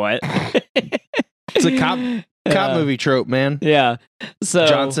 What? It's a cop movie trope, man. Yeah. So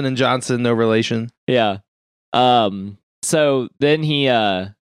Johnson and Johnson, no relation. Yeah. So then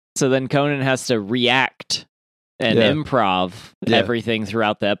Conan has to react and improv everything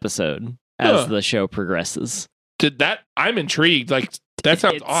throughout the episode. as the show progresses. Did that? I'm intrigued. Like, that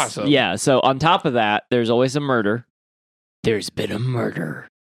sounds It's- awesome. Yeah. So on top of that, there's always a murder. There's been a murder.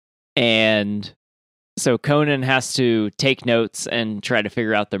 And so Conan has to take notes and try to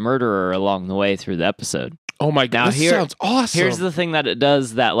figure out the murderer along the way through the episode. Oh my Now god, this sounds awesome. Here's the thing that it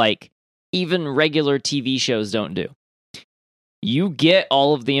does that like even regular TV shows don't do. You get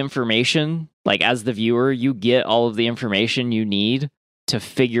all of the information, like as the viewer, you get all of the information you need to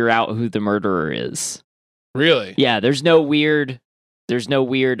figure out who the murderer is. Really? Yeah, there's no weird,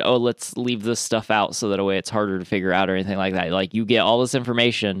 oh, let's leave this stuff out so that way it's harder to figure out or anything like that. Like you get all this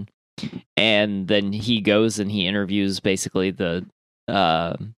information and then he goes and he interviews basically the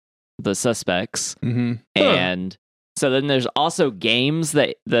suspects. Mm-hmm. And so then there's also games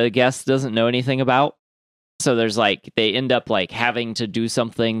that the guest doesn't know anything about. So there's like, they end up like having to do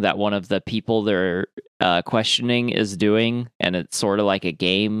something that one of the people they're questioning is doing. And it's sort of like a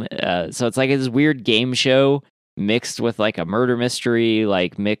game. So it's like this weird game show mixed with like a murder mystery,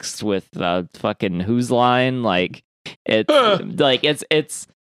 like mixed with fucking Who's Line. Like it's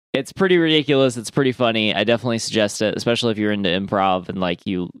pretty ridiculous. It's pretty funny. I definitely suggest it, especially if you're into improv and like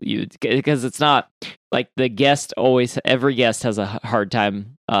you because it's not like every guest has a hard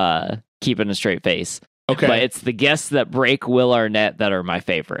time keeping a straight face. Okay. But it's the guests that break Will Arnett that are my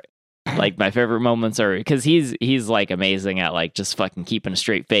favorite. Like my favorite moments are because he's like amazing at like just fucking keeping a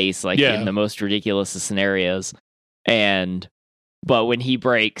straight face, like in the most ridiculous of scenarios. But when he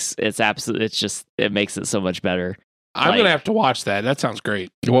breaks, it makes it so much better. I'm gonna have to watch that. That sounds great.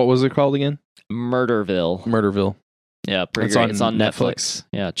 What was it called again? Murderville. Yeah, pretty It's great. on It's on Netflix. Netflix.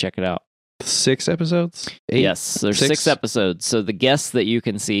 Yeah, check it out. 6 episodes? 8? Yes, there's 6 episodes. So the guests that you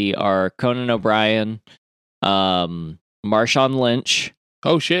can see are Conan O'Brien, Marshawn Lynch.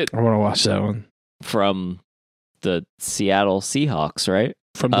 Oh shit! I want to watch that one. From the Seattle Seahawks, right?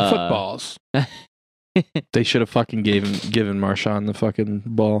 From the footballs. They should have fucking given Marshawn the fucking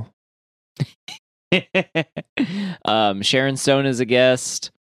ball. Sharon Stone is a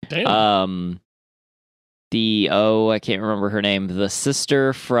guest. Damn. I can't remember her name. The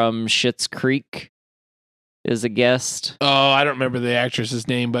sister from Schitt's Creek is a guest. Oh, I don't remember the actress's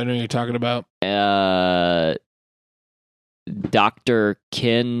name, but I know who you're talking about. Dr.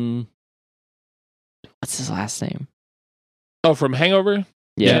 Ken. What's his last name? Oh, from Hangover?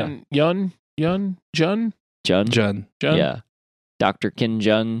 Yeah. Jun? Jun. Yeah. Dr. Ken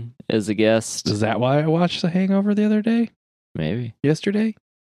Jun is a guest. Is that why I watched The Hangover the other day? Maybe. Yesterday?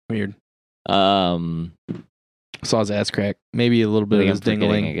 Weird. Saw Saw his ass crack. Maybe a little bit of his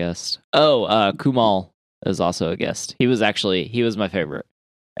dingling. a guest. Oh, Kumal is also a guest. He was my favorite.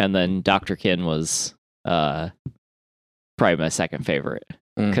 And then Dr. Ken was probably my second favorite.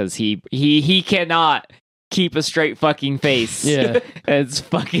 Because he cannot keep a straight fucking face. Yeah. It's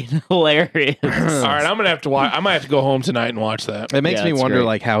fucking hilarious. All right, I'm gonna have to watch. I might have to go home tonight and watch that. It makes me it's wonder great.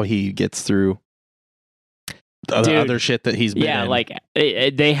 like how he gets through the Dude, other shit that he's been in. like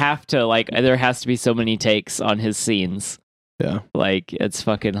they have to there has to be so many takes on his scenes. Yeah. Like it's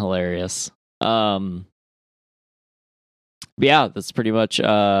fucking hilarious. Yeah, that's pretty much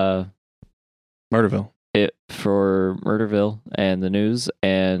Murderville. it for Murderville and the news.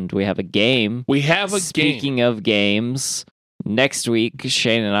 And we have a game. We have a game. Speaking of games, next week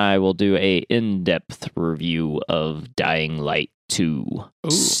Shane and I will do a in-depth review of Dying Light 2. Ooh.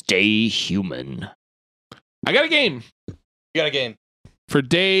 Stay human. I got a game You got a game. for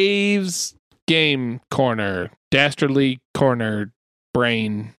Dave's Game Corner, Dastardly Corner,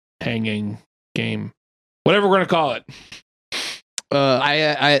 Brain Hanging Game, whatever we're gonna call it.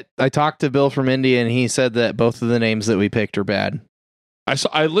 I talked to Bill from India, and he said that both of the names that we picked are bad.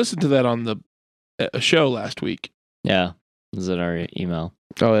 I listened to that on the show last week. Yeah, this is in our email.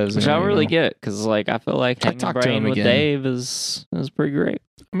 Oh, it was Which I don't really get because like I feel like I Hanging talked to Brain him with again. Dave is pretty great.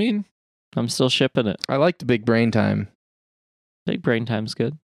 I mean, I'm still shipping it. I liked Big Brain Time. Big Brain Time's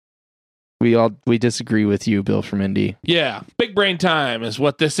good. We disagree with you, Bill from Indy. yeah, Big Brain Time is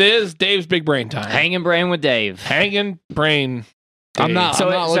what this is. Dave's Big Brain Time. Hanging Brain with Dave. Hanging Brain. Dave. I'm not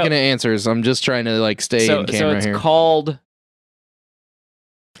looking at answers. I'm just trying to like stay in So camera it's here. called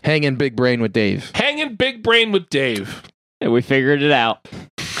Hanging Big Brain with Dave. Hanging Big Brain with Dave. we figured it out.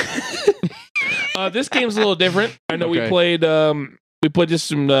 This game's a little different. I know Okay. we played just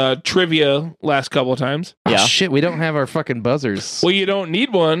some trivia last couple of times. Oh, Yeah. shit, we don't have our fucking buzzers. Well, you don't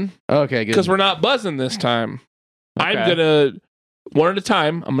need one Okay, good. because we're not buzzing this time. I'm Okay. gonna one at a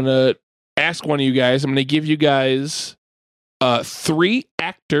time. I'm gonna ask one of you guys. I'm gonna give you guys 3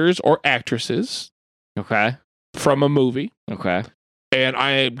 actors or actresses Okay. from a movie, Okay. and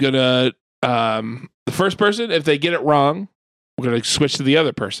I am gonna the first person. If they get it wrong, we're gonna switch to the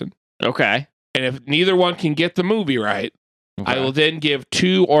other person. Okay. And if neither one can get the movie right, Okay. I will then give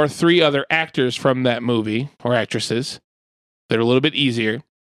 2 or 3 other actors from that movie or actresses that are a little bit easier.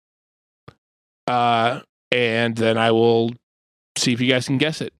 And then I will see if you guys can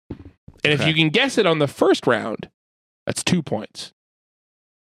guess it. And if Okay. you can guess it on the first round, that's 2 points.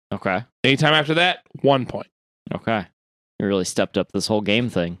 Okay. Anytime after that, 1 point. Okay. You really stepped up this whole game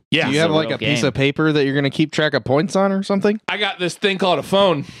thing. Yeah. Do you It's have a like real a piece game. of paper that you're going to keep track of points on or something? I got this thing called a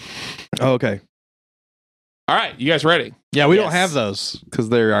phone. Oh, okay. All right. You guys ready? Yeah, we don't Yes. have those because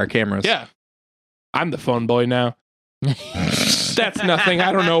they're our cameras. Yeah. I'm the phone boy now. That's nothing.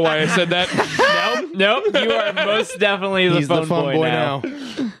 I don't know why I said that. Nope. You are most definitely He's the phone boy now.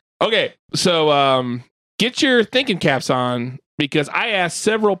 Okay. So get your thinking caps on because I asked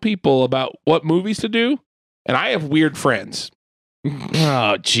several people about what movies to do, and I have weird friends.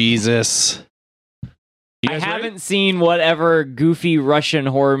 Oh, Jesus. You I guys ready? haven't seen whatever goofy Russian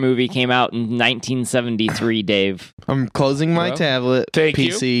horror movie came out in 1973, Dave. I'm closing my Well, tablet, thank you.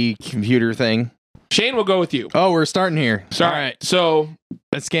 PC, computer thing. Shane will go with you. Oh, we're starting here. Sorry. All right. So,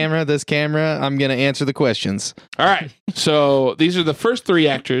 This camera. I'm going to answer the questions. all right. So these are the first 3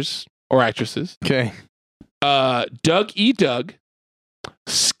 actors or actresses. Okay. Doug E. Doug,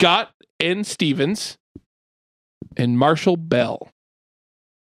 Scott N. Stevens, and Marshall Bell.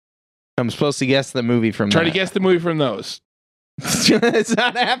 I'm supposed to guess the movie from Try to that. guess the movie from those. It's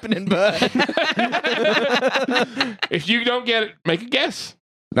not happening, bud. If you don't get it, make a guess.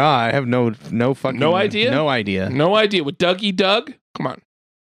 No, I have no fucking No idea? No idea. No idea. With Doug E. Doug? Come on.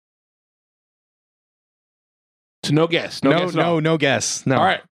 So no guess. No guess at all. No guess. No. All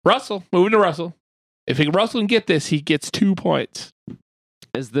right. Russell. Moving to Russell. If Russell can get this, he gets 2 points.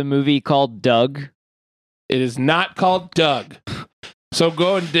 Is the movie called Doug? It is not called Doug. So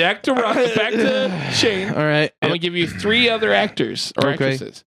going back to back to Shane. All right. I'm gonna give you 3 other actors or Okay.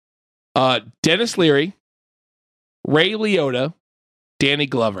 actresses. Dennis Leary, Ray Liotta, Danny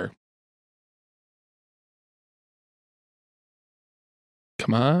Glover.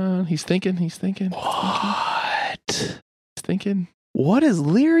 Come on, he's thinking. What? He's thinking. What is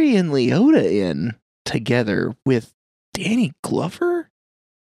Leary and Liotta in together with Danny Glover?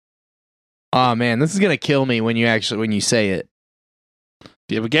 Oh man, this is gonna kill me when you say it.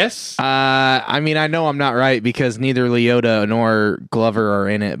 Do you have a guess? I mean, I know I'm not right because neither Liotta nor Glover are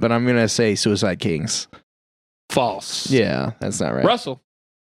in it, but I'm gonna say Suicide Kings. False. Yeah, that's not right. Russell.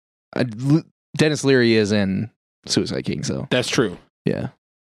 Dennis Leary is in Suicide Kings, though. That's true. Yeah.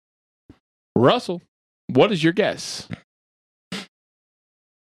 Russell, what is your guess?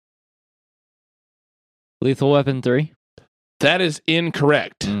 Lethal Weapon 3? That is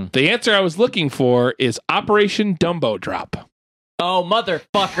incorrect. Mm. The answer I was looking for is Operation Dumbo Drop. Oh,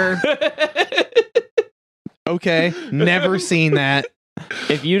 motherfucker. Okay. Never seen that.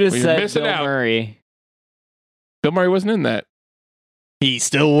 If you'd have Well, you're said missing Bill out. Murray. Bill Murray wasn't in that. He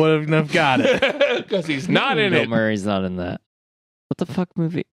still wouldn't have got it. Because he's not in Bill it. Murray's not in that. What the fuck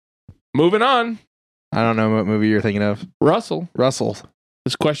movie? Moving on. I don't know what movie you're thinking of. Russell, Russell. this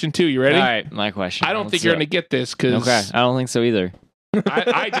is question 2. You ready? All right, my question. I don't Let's think do you're it. going to get this because Okay, I don't think so either.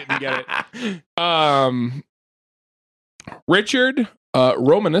 I didn't get it. Richard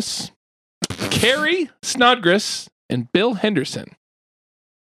Romanus, Carrie Snodgrass, and Bill Henderson.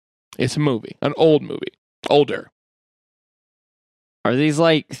 It's a movie, an old movie, older. Are these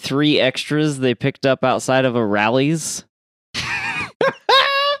like 3 extras they picked up outside of a Rally's?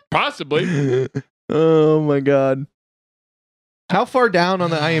 Possibly. Oh my god. How far down on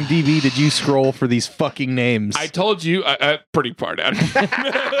the IMDb did you scroll for these fucking names? I told you, pretty far down.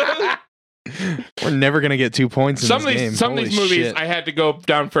 We're never gonna get 2 points in Some of this these, game. some of Holy these movies, shit. I had to go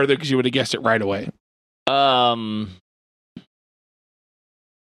down further because you would have guessed it right away.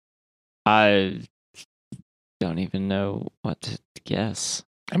 I don't even know what to guess.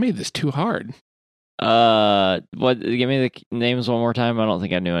 I made this too hard. What? Give me the names one more time. I don't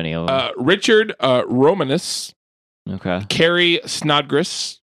think I knew any of them. Richard Romanus, Okay. Carrie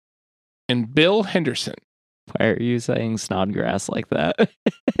Snodgrass, and Bill Henderson. Why are you saying Snodgrass like that?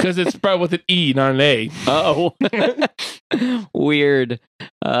 Because it's spelled with an E, not an A. Oh, weird.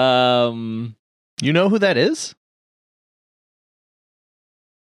 You know who that is?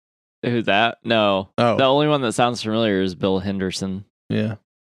 Who's that? No. Oh. The only one that sounds familiar is Bill Henderson. Yeah.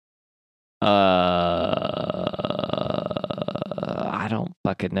 I don't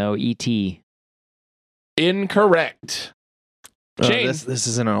fucking know. E.T. Incorrect. Shane. This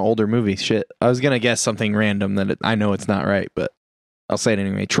isn't an older movie. Shit. I was gonna guess something random that I know it's not right, but I'll say it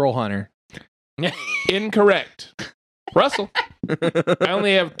anyway. Troll Hunter. Incorrect. Russell. I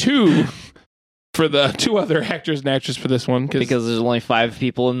only have 2 for the 2 other actors and actresses for this one Because there's only 5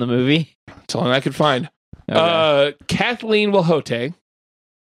 people in the movie. that's all I could find. Okay. Kathleen Wilhoite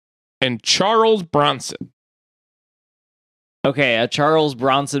and Charles Bronson. Okay, a Charles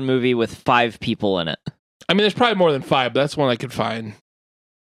Bronson movie with 5 people in it. I mean, there's probably more than 5, but that's one I could find.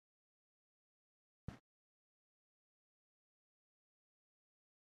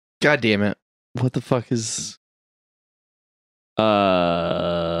 God damn it. What the fuck is...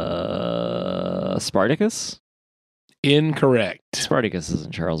 Spartacus? Incorrect. Spartacus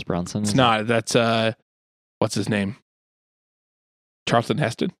isn't Charles Bronson. It's is it? not. That's what's his name? Charlton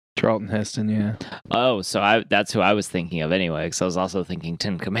Heston. Charlton Heston, yeah. Oh, so that's who I was thinking of anyway, because I was also thinking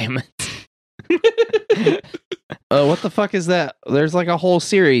 10 Commandments. What the fuck is that? There's like a whole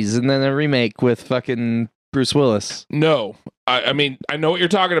series and then a remake with fucking Bruce Willis. No, I mean I know what you're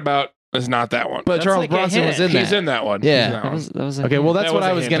talking about. It's not that one. But That's Charles like a Bronson hint. was in He's that. in that one. Yeah. He's in that one. That was Okay, well, that's That what was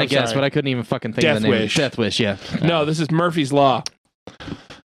I a was hint, going to I'm guess, sorry. but I couldn't even fucking think Death of the name. Wish. Death Wish, yeah. No, this is Murphy's Law.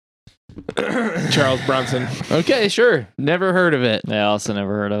 Charles Bronson. Okay, sure. Never heard of it. I also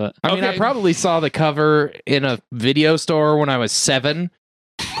never heard of it. I mean, I Okay. probably saw the cover in a video store when I was 7,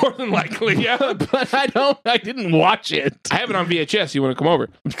 More than likely, yeah. but I didn't watch it. I have it on VHS. You want to come over?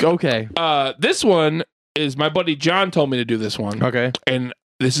 Okay. This one is my buddy John told me to do this one, Okay. and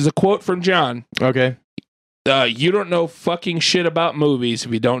this is a quote from John. Okay. You don't know fucking shit about movies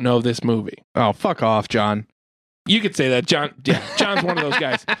if you don't know this movie. Oh, fuck off, John. You could say that, John. Yeah, John's one of those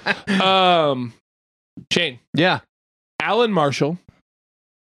guys. Shane, Yeah. Alan Marshall,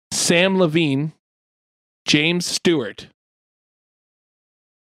 Sam Levine, James Stewart.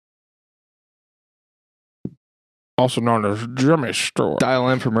 Also known as Jimmy Stewart. Dial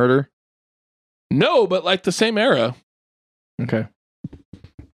M for Murder. No, but like the same era. Okay.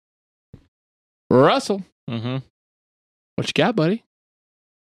 Russell, Mm-hmm. what you got, buddy?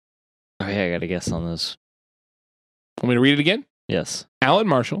 Oh, yeah, I got to guess on this. Want me to read it again? Yes. Alan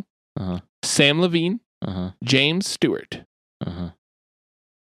Marshall, Uh-huh. Sam Levine, Uh-huh. James Stewart. Uh-huh.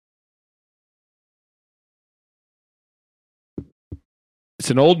 It's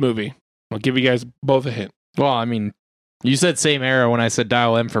an old movie. I'll give you guys both a hint. Well, I mean, you said same era when I said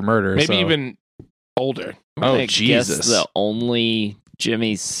Dial M for Murder. Maybe so- even older. I'm Oh, gonna guess Jesus. the only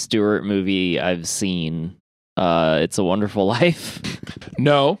Jimmy Stewart movie I've seen. It's a Wonderful Life.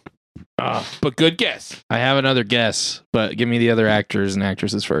 No, but good guess. I have another guess, but give me the other actors and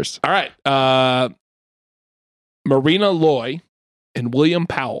actresses first. All right. Marina Loy and William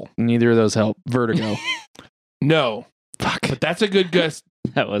Powell. Neither of those help. Vertigo. No, Fuck. but that's a good guess.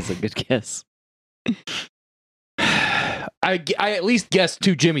 That was a good guess. I at least guessed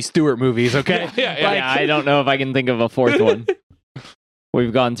 2 Jimmy Stewart movies, okay? Yeah, yeah, But yeah. I don't know if I can think of a 4th one.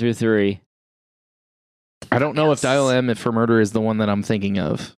 We've gone through 3. I don't know if Dial M for Murder is the one that I'm thinking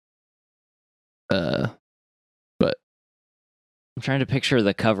of. I'm trying to picture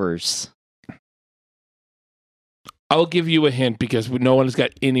the covers. I'll give you a hint because no one has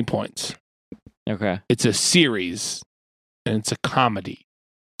got any points. Okay. It's a series, and it's a comedy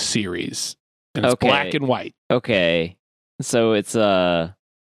series, and it's Okay. black and white. Okay. So it's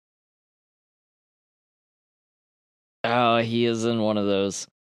Oh, he is in one of those.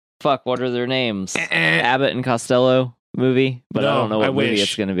 Fuck, what are their names? Abbott and Costello movie, but I No, don't know what I movie wish.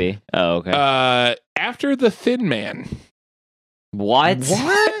 it's going to be. Oh, okay. After the Thin Man. what?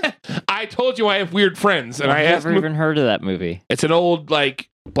 I told you I have weird friends, and I I've asked. never even heard of that movie. It's an old like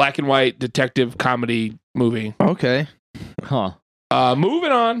black and white detective comedy movie. Okay. Huh.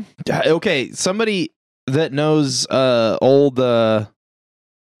 Moving on. Okay, somebody that knows old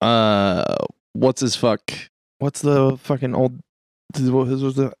what's his fuck? What's the fucking old what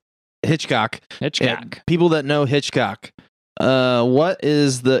was the Hitchcock. Hitchcock. People that know Hitchcock. What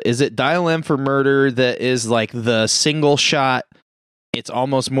is it Dial M for Murder that is like the single shot? It's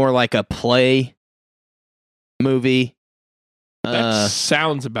almost more like a play movie. That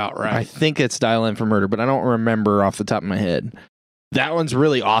sounds about right. I think it's Dial M for Murder, but I don't remember off the top of my head. That one's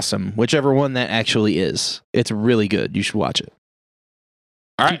really awesome. Whichever one that actually is. It's really good. You should watch it.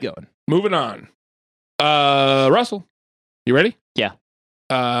 All Keep right, going. moving on. Russell, you ready? Yeah.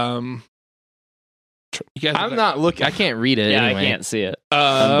 You guys. I'm not looking. I can't read it Yeah, anyway. I can't see it.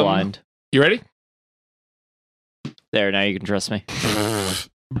 I'm blind. You ready? There, now you can trust me.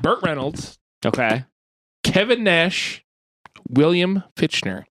 Burt Reynolds, Okay. Kevin Nash, William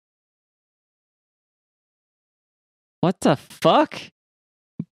Fichtner. What the fuck?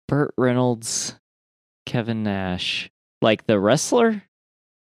 Burt Reynolds, Kevin Nash. Like the wrestler?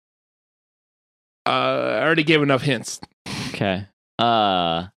 I already gave enough hints. Okay.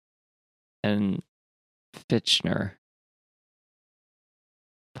 And Fichtner.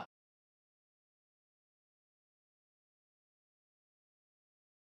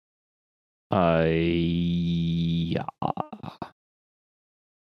 I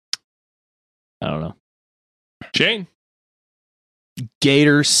don't know. Shane.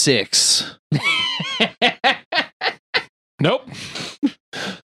 Gator 6. Nope.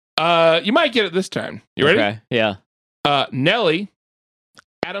 You might get it this time. You ready? Okay. Yeah. Nelly,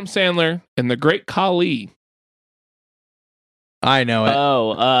 Adam Sandler, and the Great Khali. I know it.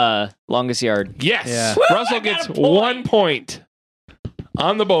 Oh, Longest Yard. Yes. Yeah. Russell gets 1 point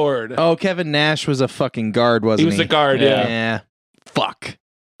on the board. Oh, Kevin Nash was a fucking guard, wasn't he he? was the guard. Yeah. Yeah. Fuck.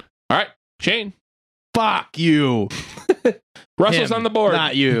 All right, Shane. Fuck you. Russell's Him, on the board.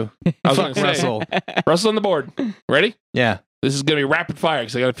 Not you. I was Fuck gonna say. Russell. Russell's on the board. Ready? Yeah. This is gonna be rapid fire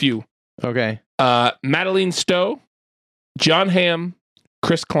because I got a few. Okay. Madeline Stowe, John Hamm,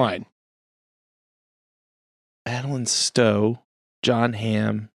 Chris Klein. Madeline Stowe, John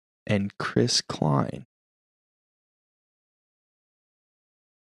Hamm, and Chris Klein.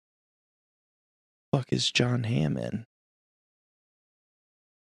 Fuck is John Hamm in?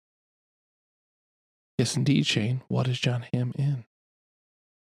 Yes, indeed, Shane. What is John Hamm in?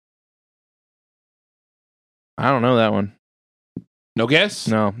 I don't know that one. No guess?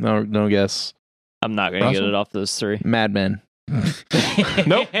 No guess. I'm not gonna get Russell? it off those three. Mad Men.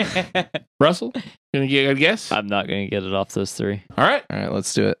 Nope. Russell? Gonna get a guess? I'm not gonna get it off those three. All right, All right,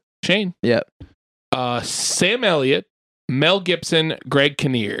 let's do it. Shane. Yep. Sam Elliott, Mel Gibson, Greg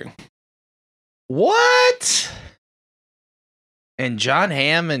Kinnear. What? And John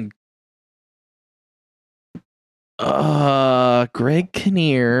Hamm and Greg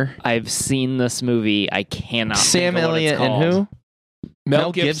Kinnear, I've seen this movie. I cannot. Sam think of what it's Elliott, and called. who?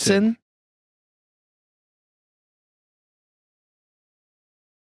 Mel Gibson.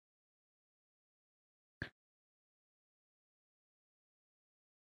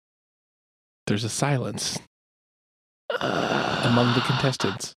 There's a silence among the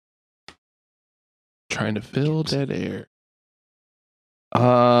contestants. Trying to fill dead air.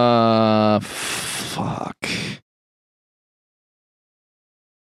 Fuck.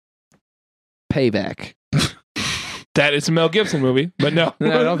 Payback. That is a Mel Gibson movie, but no.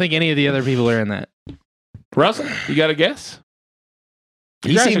 No, I don't think any of the other people are in that. Russell, you got a guess?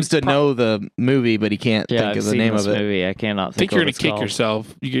 He You guys seems are to know the movie, but he can't Yeah, think I've of the seen name this of it. movie. I cannot I think think. you're of gonna what it's kick called.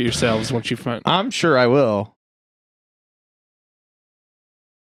 yourself. You get yourselves once you find. I'm sure I will.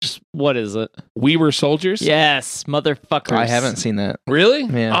 Just what is it? We Were Soldiers. Yes, motherfuckers. I haven't seen that. Really?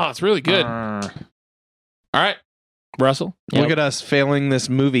 Yeah. Oh, it's really good. All right, Russell. Yep. Look at us failing this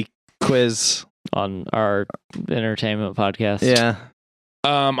movie quiz. on our entertainment podcast. Yeah.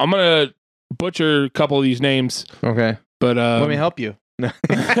 I'm gonna butcher a couple of these names, Okay. but Let me help you.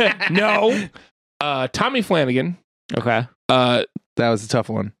 no. Tommy Flanagan. Okay. That was a tough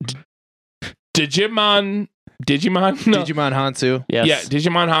one. Digimon. No. Digimon Hansu. Yes. Yeah,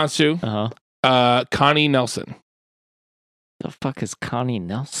 Digimon Hansu. Uh-huh. Connie Nelson. The fuck is Connie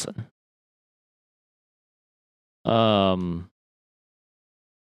Nelson?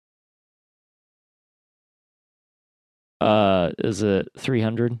 Is it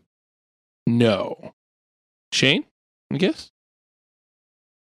 300? No. Shane, I guess.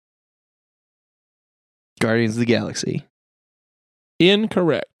 Guardians of the Galaxy.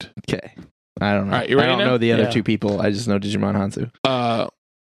 Incorrect. Okay. I don't know. All right, you ready I don't now? know the other Yeah. two people. I just know Digimon Hansu.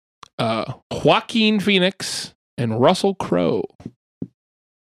 Joaquin Phoenix and Russell Crowe.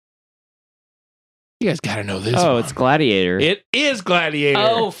 You guys got to know this. Oh, one. it's Gladiator. It is Gladiator.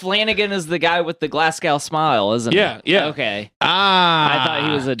 Oh, Flanagan is the guy with the Glasgow smile, isn't Yeah, he? yeah. Okay. Ah. I thought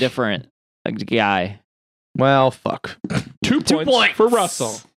he was a different guy. Well, fuck. 2 points for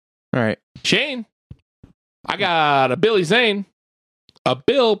Russell. All right. Shane, I got a Billy Zane, a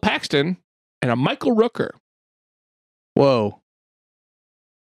Bill Paxton, and a Michael Rooker. Whoa.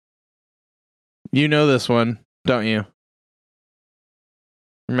 You know this one, don't you?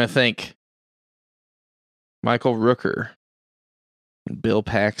 I'm going to think. Michael Rooker and Bill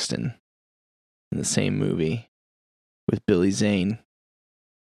Paxton in the same movie with Billy Zane.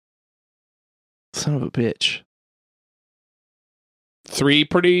 Son of a bitch. 3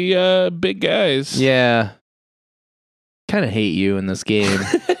 pretty big guys. Yeah. Kind of hate you in this game.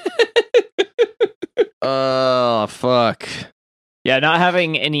 Oh, fuck. Yeah, not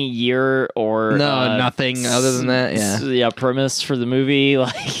having any year or No, nothing other than that. Yeah. Yeah, premise for the movie.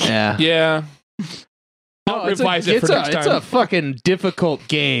 Like, Yeah. Yeah. I'll revise it for next It's time. a fucking difficult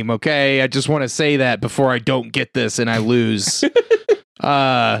game, okay? I just want to say that before I don't get this and I lose.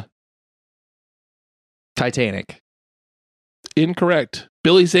 Titanic. Incorrect.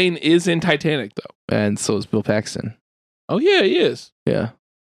 Billy Zane is in Titanic, though. And so is Bill Paxton. Oh, yeah, he is. Yeah.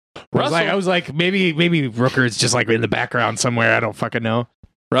 Russell, I was like, maybe Rooker's just like in the background somewhere. I don't fucking know.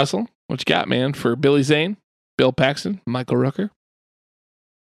 Russell, What you got, man? For Billy Zane, Bill Paxton, Michael Rooker.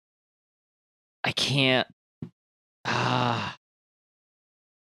 I can't. I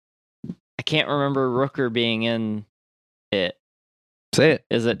can't remember Rooker being in it. Say it.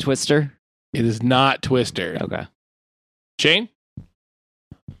 Is it Twister? It is not Twister. Okay. Shane,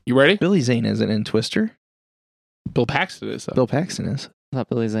 you ready? Billy Zane isn't in Twister. Bill Paxton is. Bill Paxton is. I thought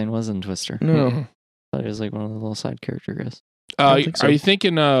Billy Zane was in Twister. No. Mhm. I thought he was like one of the little side character guys. don't think so. Are you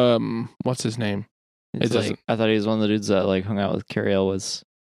thinking? What's his name? It's doesn't- I thought he was one of the dudes that like hung out with Carrie Elwes.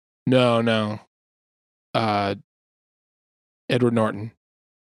 No. Edward Norton.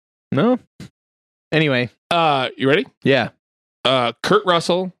 No. Anyway. You ready? Yeah. Kurt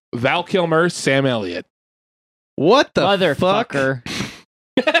Russell, Val Kilmer, Sam Elliott. What the fuck? Motherfucker.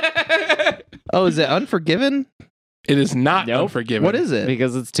 Oh, is it Unforgiven? It is not Nope. Unforgiven. What is it?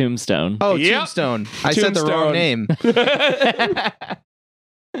 Because it's Tombstone. Oh, Yep. Tombstone. I said the wrong Tombstone.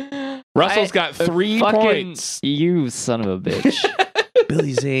 name. Russell's got 3 Fucking points. You son of a bitch.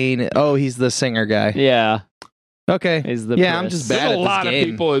 Billy Zane. Oh, he's the singer guy. Yeah. Okay. He's the Yeah, I'm press. just There's bad a at this lot of game.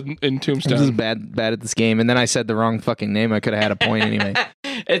 people in I'm Tombstone. just bad at this game, and then I said the wrong fucking name. I could have had a point anyway.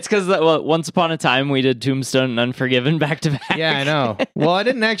 It's because once upon a time we did Tombstone and Unforgiven back to back. Yeah, I know. Well, I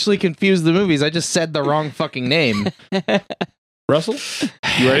didn't actually confuse the movies. I just said the wrong fucking name. Russell,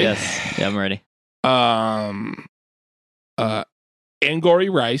 you ready? Yes. Yeah, I'm ready. Angourie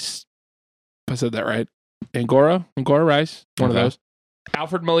Rice. If I said that right. Angora Rice. One of Okay. those.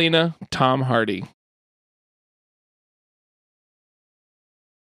 Alfred Molina, Tom Hardy.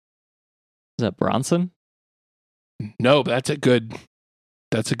 Is that Bronson? No, but that's a good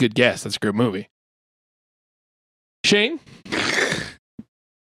guess. That's a good movie. Shane?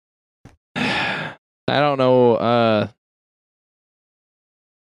 I don't know.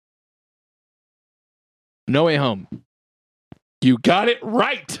 No Way Home. You got it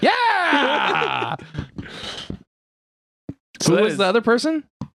right. Yeah. So Who that was is the other person?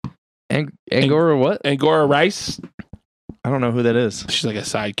 Angora what? Angora Rice. I don't know who that is. She's like a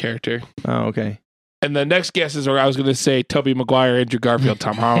side character. Oh, okay. And the next guess is where I was going to say Tobey Maguire, Andrew Garfield,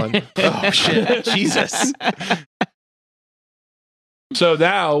 Tom Holland. Oh shit! Jesus. So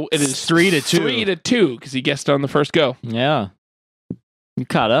now it is 3-2. 3-2 because he guessed on the first go. Yeah. You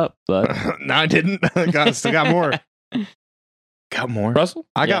caught up, but No, I didn't. Still got more. Got more. Russell?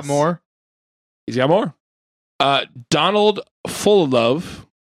 I got Yes. more. He's got more. Donald Fullilove,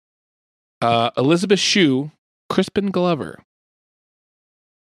 Elizabeth Shue, Crispin Glover.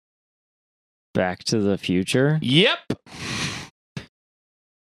 Back to the Future. Yep.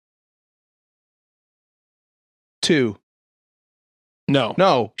 2. No.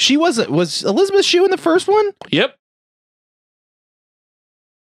 No, she wasn't. Was Elizabeth Shue in the first one? Yep.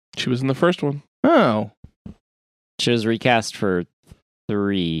 She was in the first one. Oh. She was recast for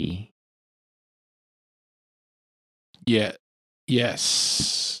 3. Yeah.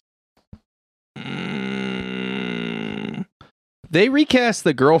 Yes. They recast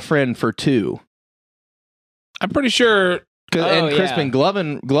the girlfriend for 2. I'm pretty sure. Oh, And Crispin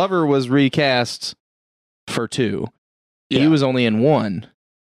Glover was recast for 2. Yeah. He was only in 1.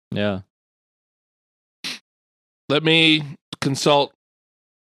 Yeah. Let me consult.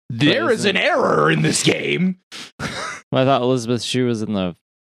 There is an error in this game. Well, I thought Elizabeth Shue was in the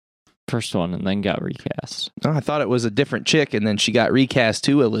first one and then got recast. Oh, I thought it was a different chick, and then she got recast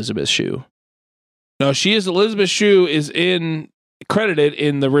to Elizabeth Shue. No, she is Elizabeth Shue is credited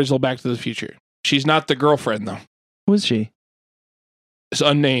in the original Back to the Future. She's not the girlfriend though. Who is she? It's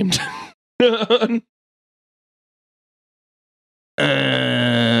unnamed.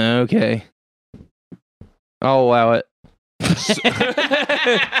 Okay. I'll allow it.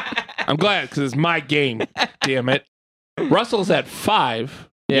 I'm glad because it's my game. Damn it. Russell's at 5.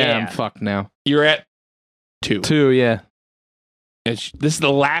 Yeah, Yeah. I'm fucked now. You're at 2. 2, yeah. And this is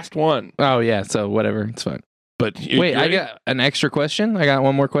the last one. Oh, yeah, so whatever. It's fine. But Wait, I got an extra question? I got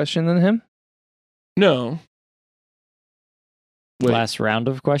one more question than him? no Wait. Last round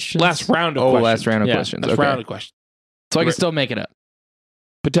of questions? last round of Oh, questions. last round of Yeah, questions. Last Okay. round of questions. So I can Right. still make it up.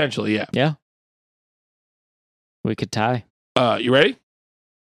 Potentially, yeah. We could tie. You ready?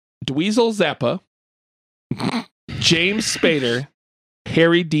 Dweezil Zappa, James Spader,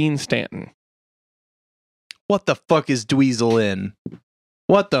 Harry Dean Stanton. What the fuck is Dweezil in?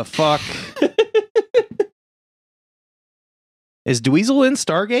 What the fuck? Is Dweezil in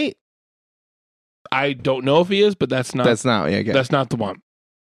Stargate? I don't know if he is, but that's not That's not. Yeah, okay. that's not the one.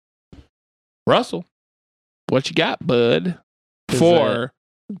 Russell, what you got, bud? Is For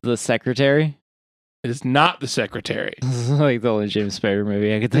The Secretary? it is not the secretary. This is like the only James Spader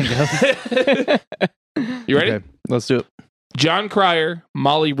movie I could think of. You ready? Okay, let's do it. John Cryer,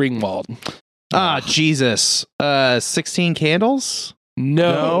 Molly Ringwald. Jesus. 16 Candles?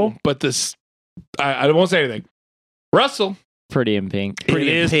 No. But this, I won't say anything. Russell. Pretty in Pink.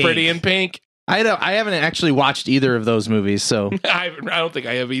 Pretty in Pink. I haven't actually watched either of those movies, so. I don't think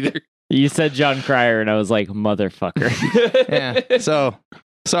I have either. You said John Cryer, and I was like, motherfucker. Yeah. So,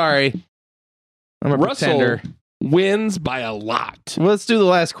 sorry. I'm a Russell pretender. wins by a lot. Well, let's do the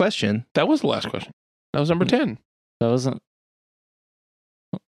last question. That was the last question. That was number 10. That wasn't.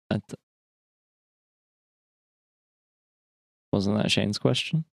 Wasn't that Shane's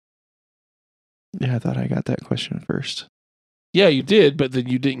question? Yeah, I thought I got that question first. Yeah, you did, but then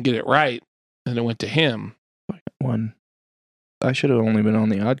you didn't get it right, and it went to him. One. I should have only been on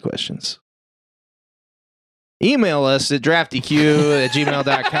the odd questions. Email us at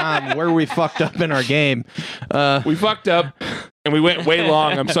draftyq@gmail.com where we fucked up in our game. We fucked up, and we went way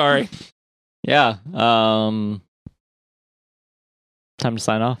long. I'm sorry. Yeah. Time to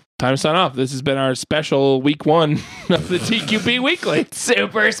sign off. Time to sign off. This has been our special week 1 of the TQP Weekly.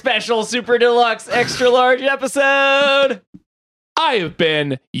 Super special, super deluxe, extra large episode. I have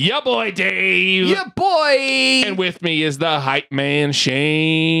been ya boy Dave. Yeah, boy! And with me is the hype man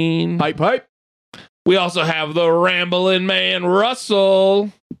Shane. Hype. We also have the rambling man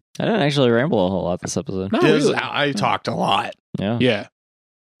Russell. I didn't actually ramble a whole lot this episode. Not really. I talked a lot. Yeah. Yeah.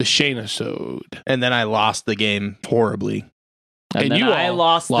 The Shane-isode. And then I lost the game horribly. And then you I all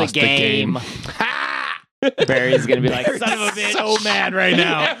lost the game. Barry's going to be like, son of a bitch. So mad right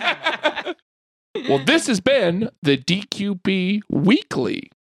now. Well, this has been the DQP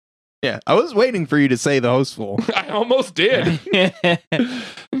Weekly. Yeah, I was waiting for you to say the hostful. I almost did.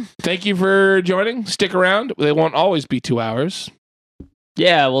 Thank you for joining. Stick around. They won't always be 2 hours.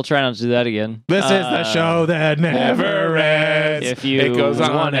 Yeah, we'll try not to do that again. This is the show that never ends. If you It goes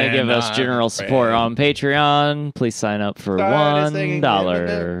on want to and give us on general support on Patreon, please sign up for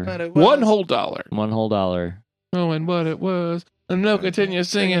 $1. One whole dollar. $1. Knowing what it was. And no continue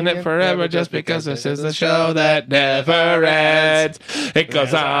singing it forever just because this is the show that never ends. It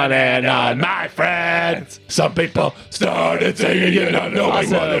goes on and on, my friends. Some people started singing it not knowing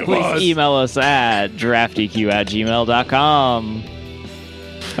what Also, it please was. email us at draftyq@gmail.com.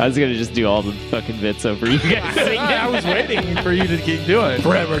 I was going to just do all the fucking bits over you guys singing. I was waiting for you to keep doing.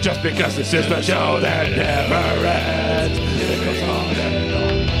 Forever just because this is the show that never ends. It goes on and on.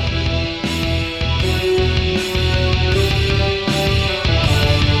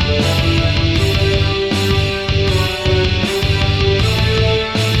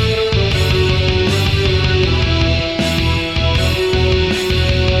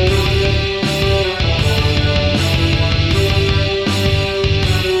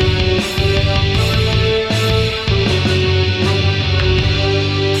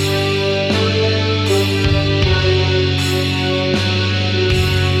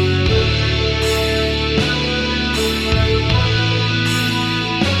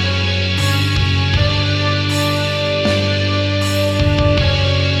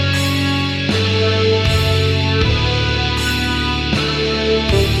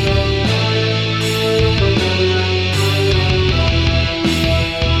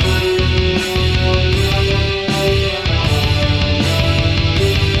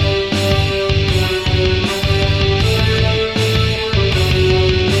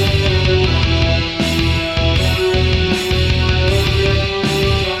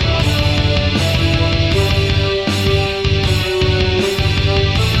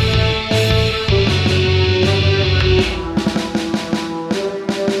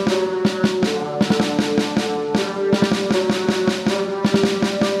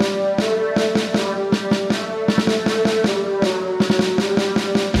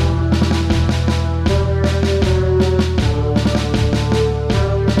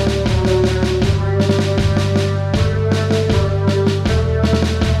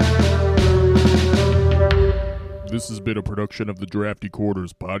 This has been a production of the Drafty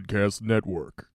Quarters Podcast Network.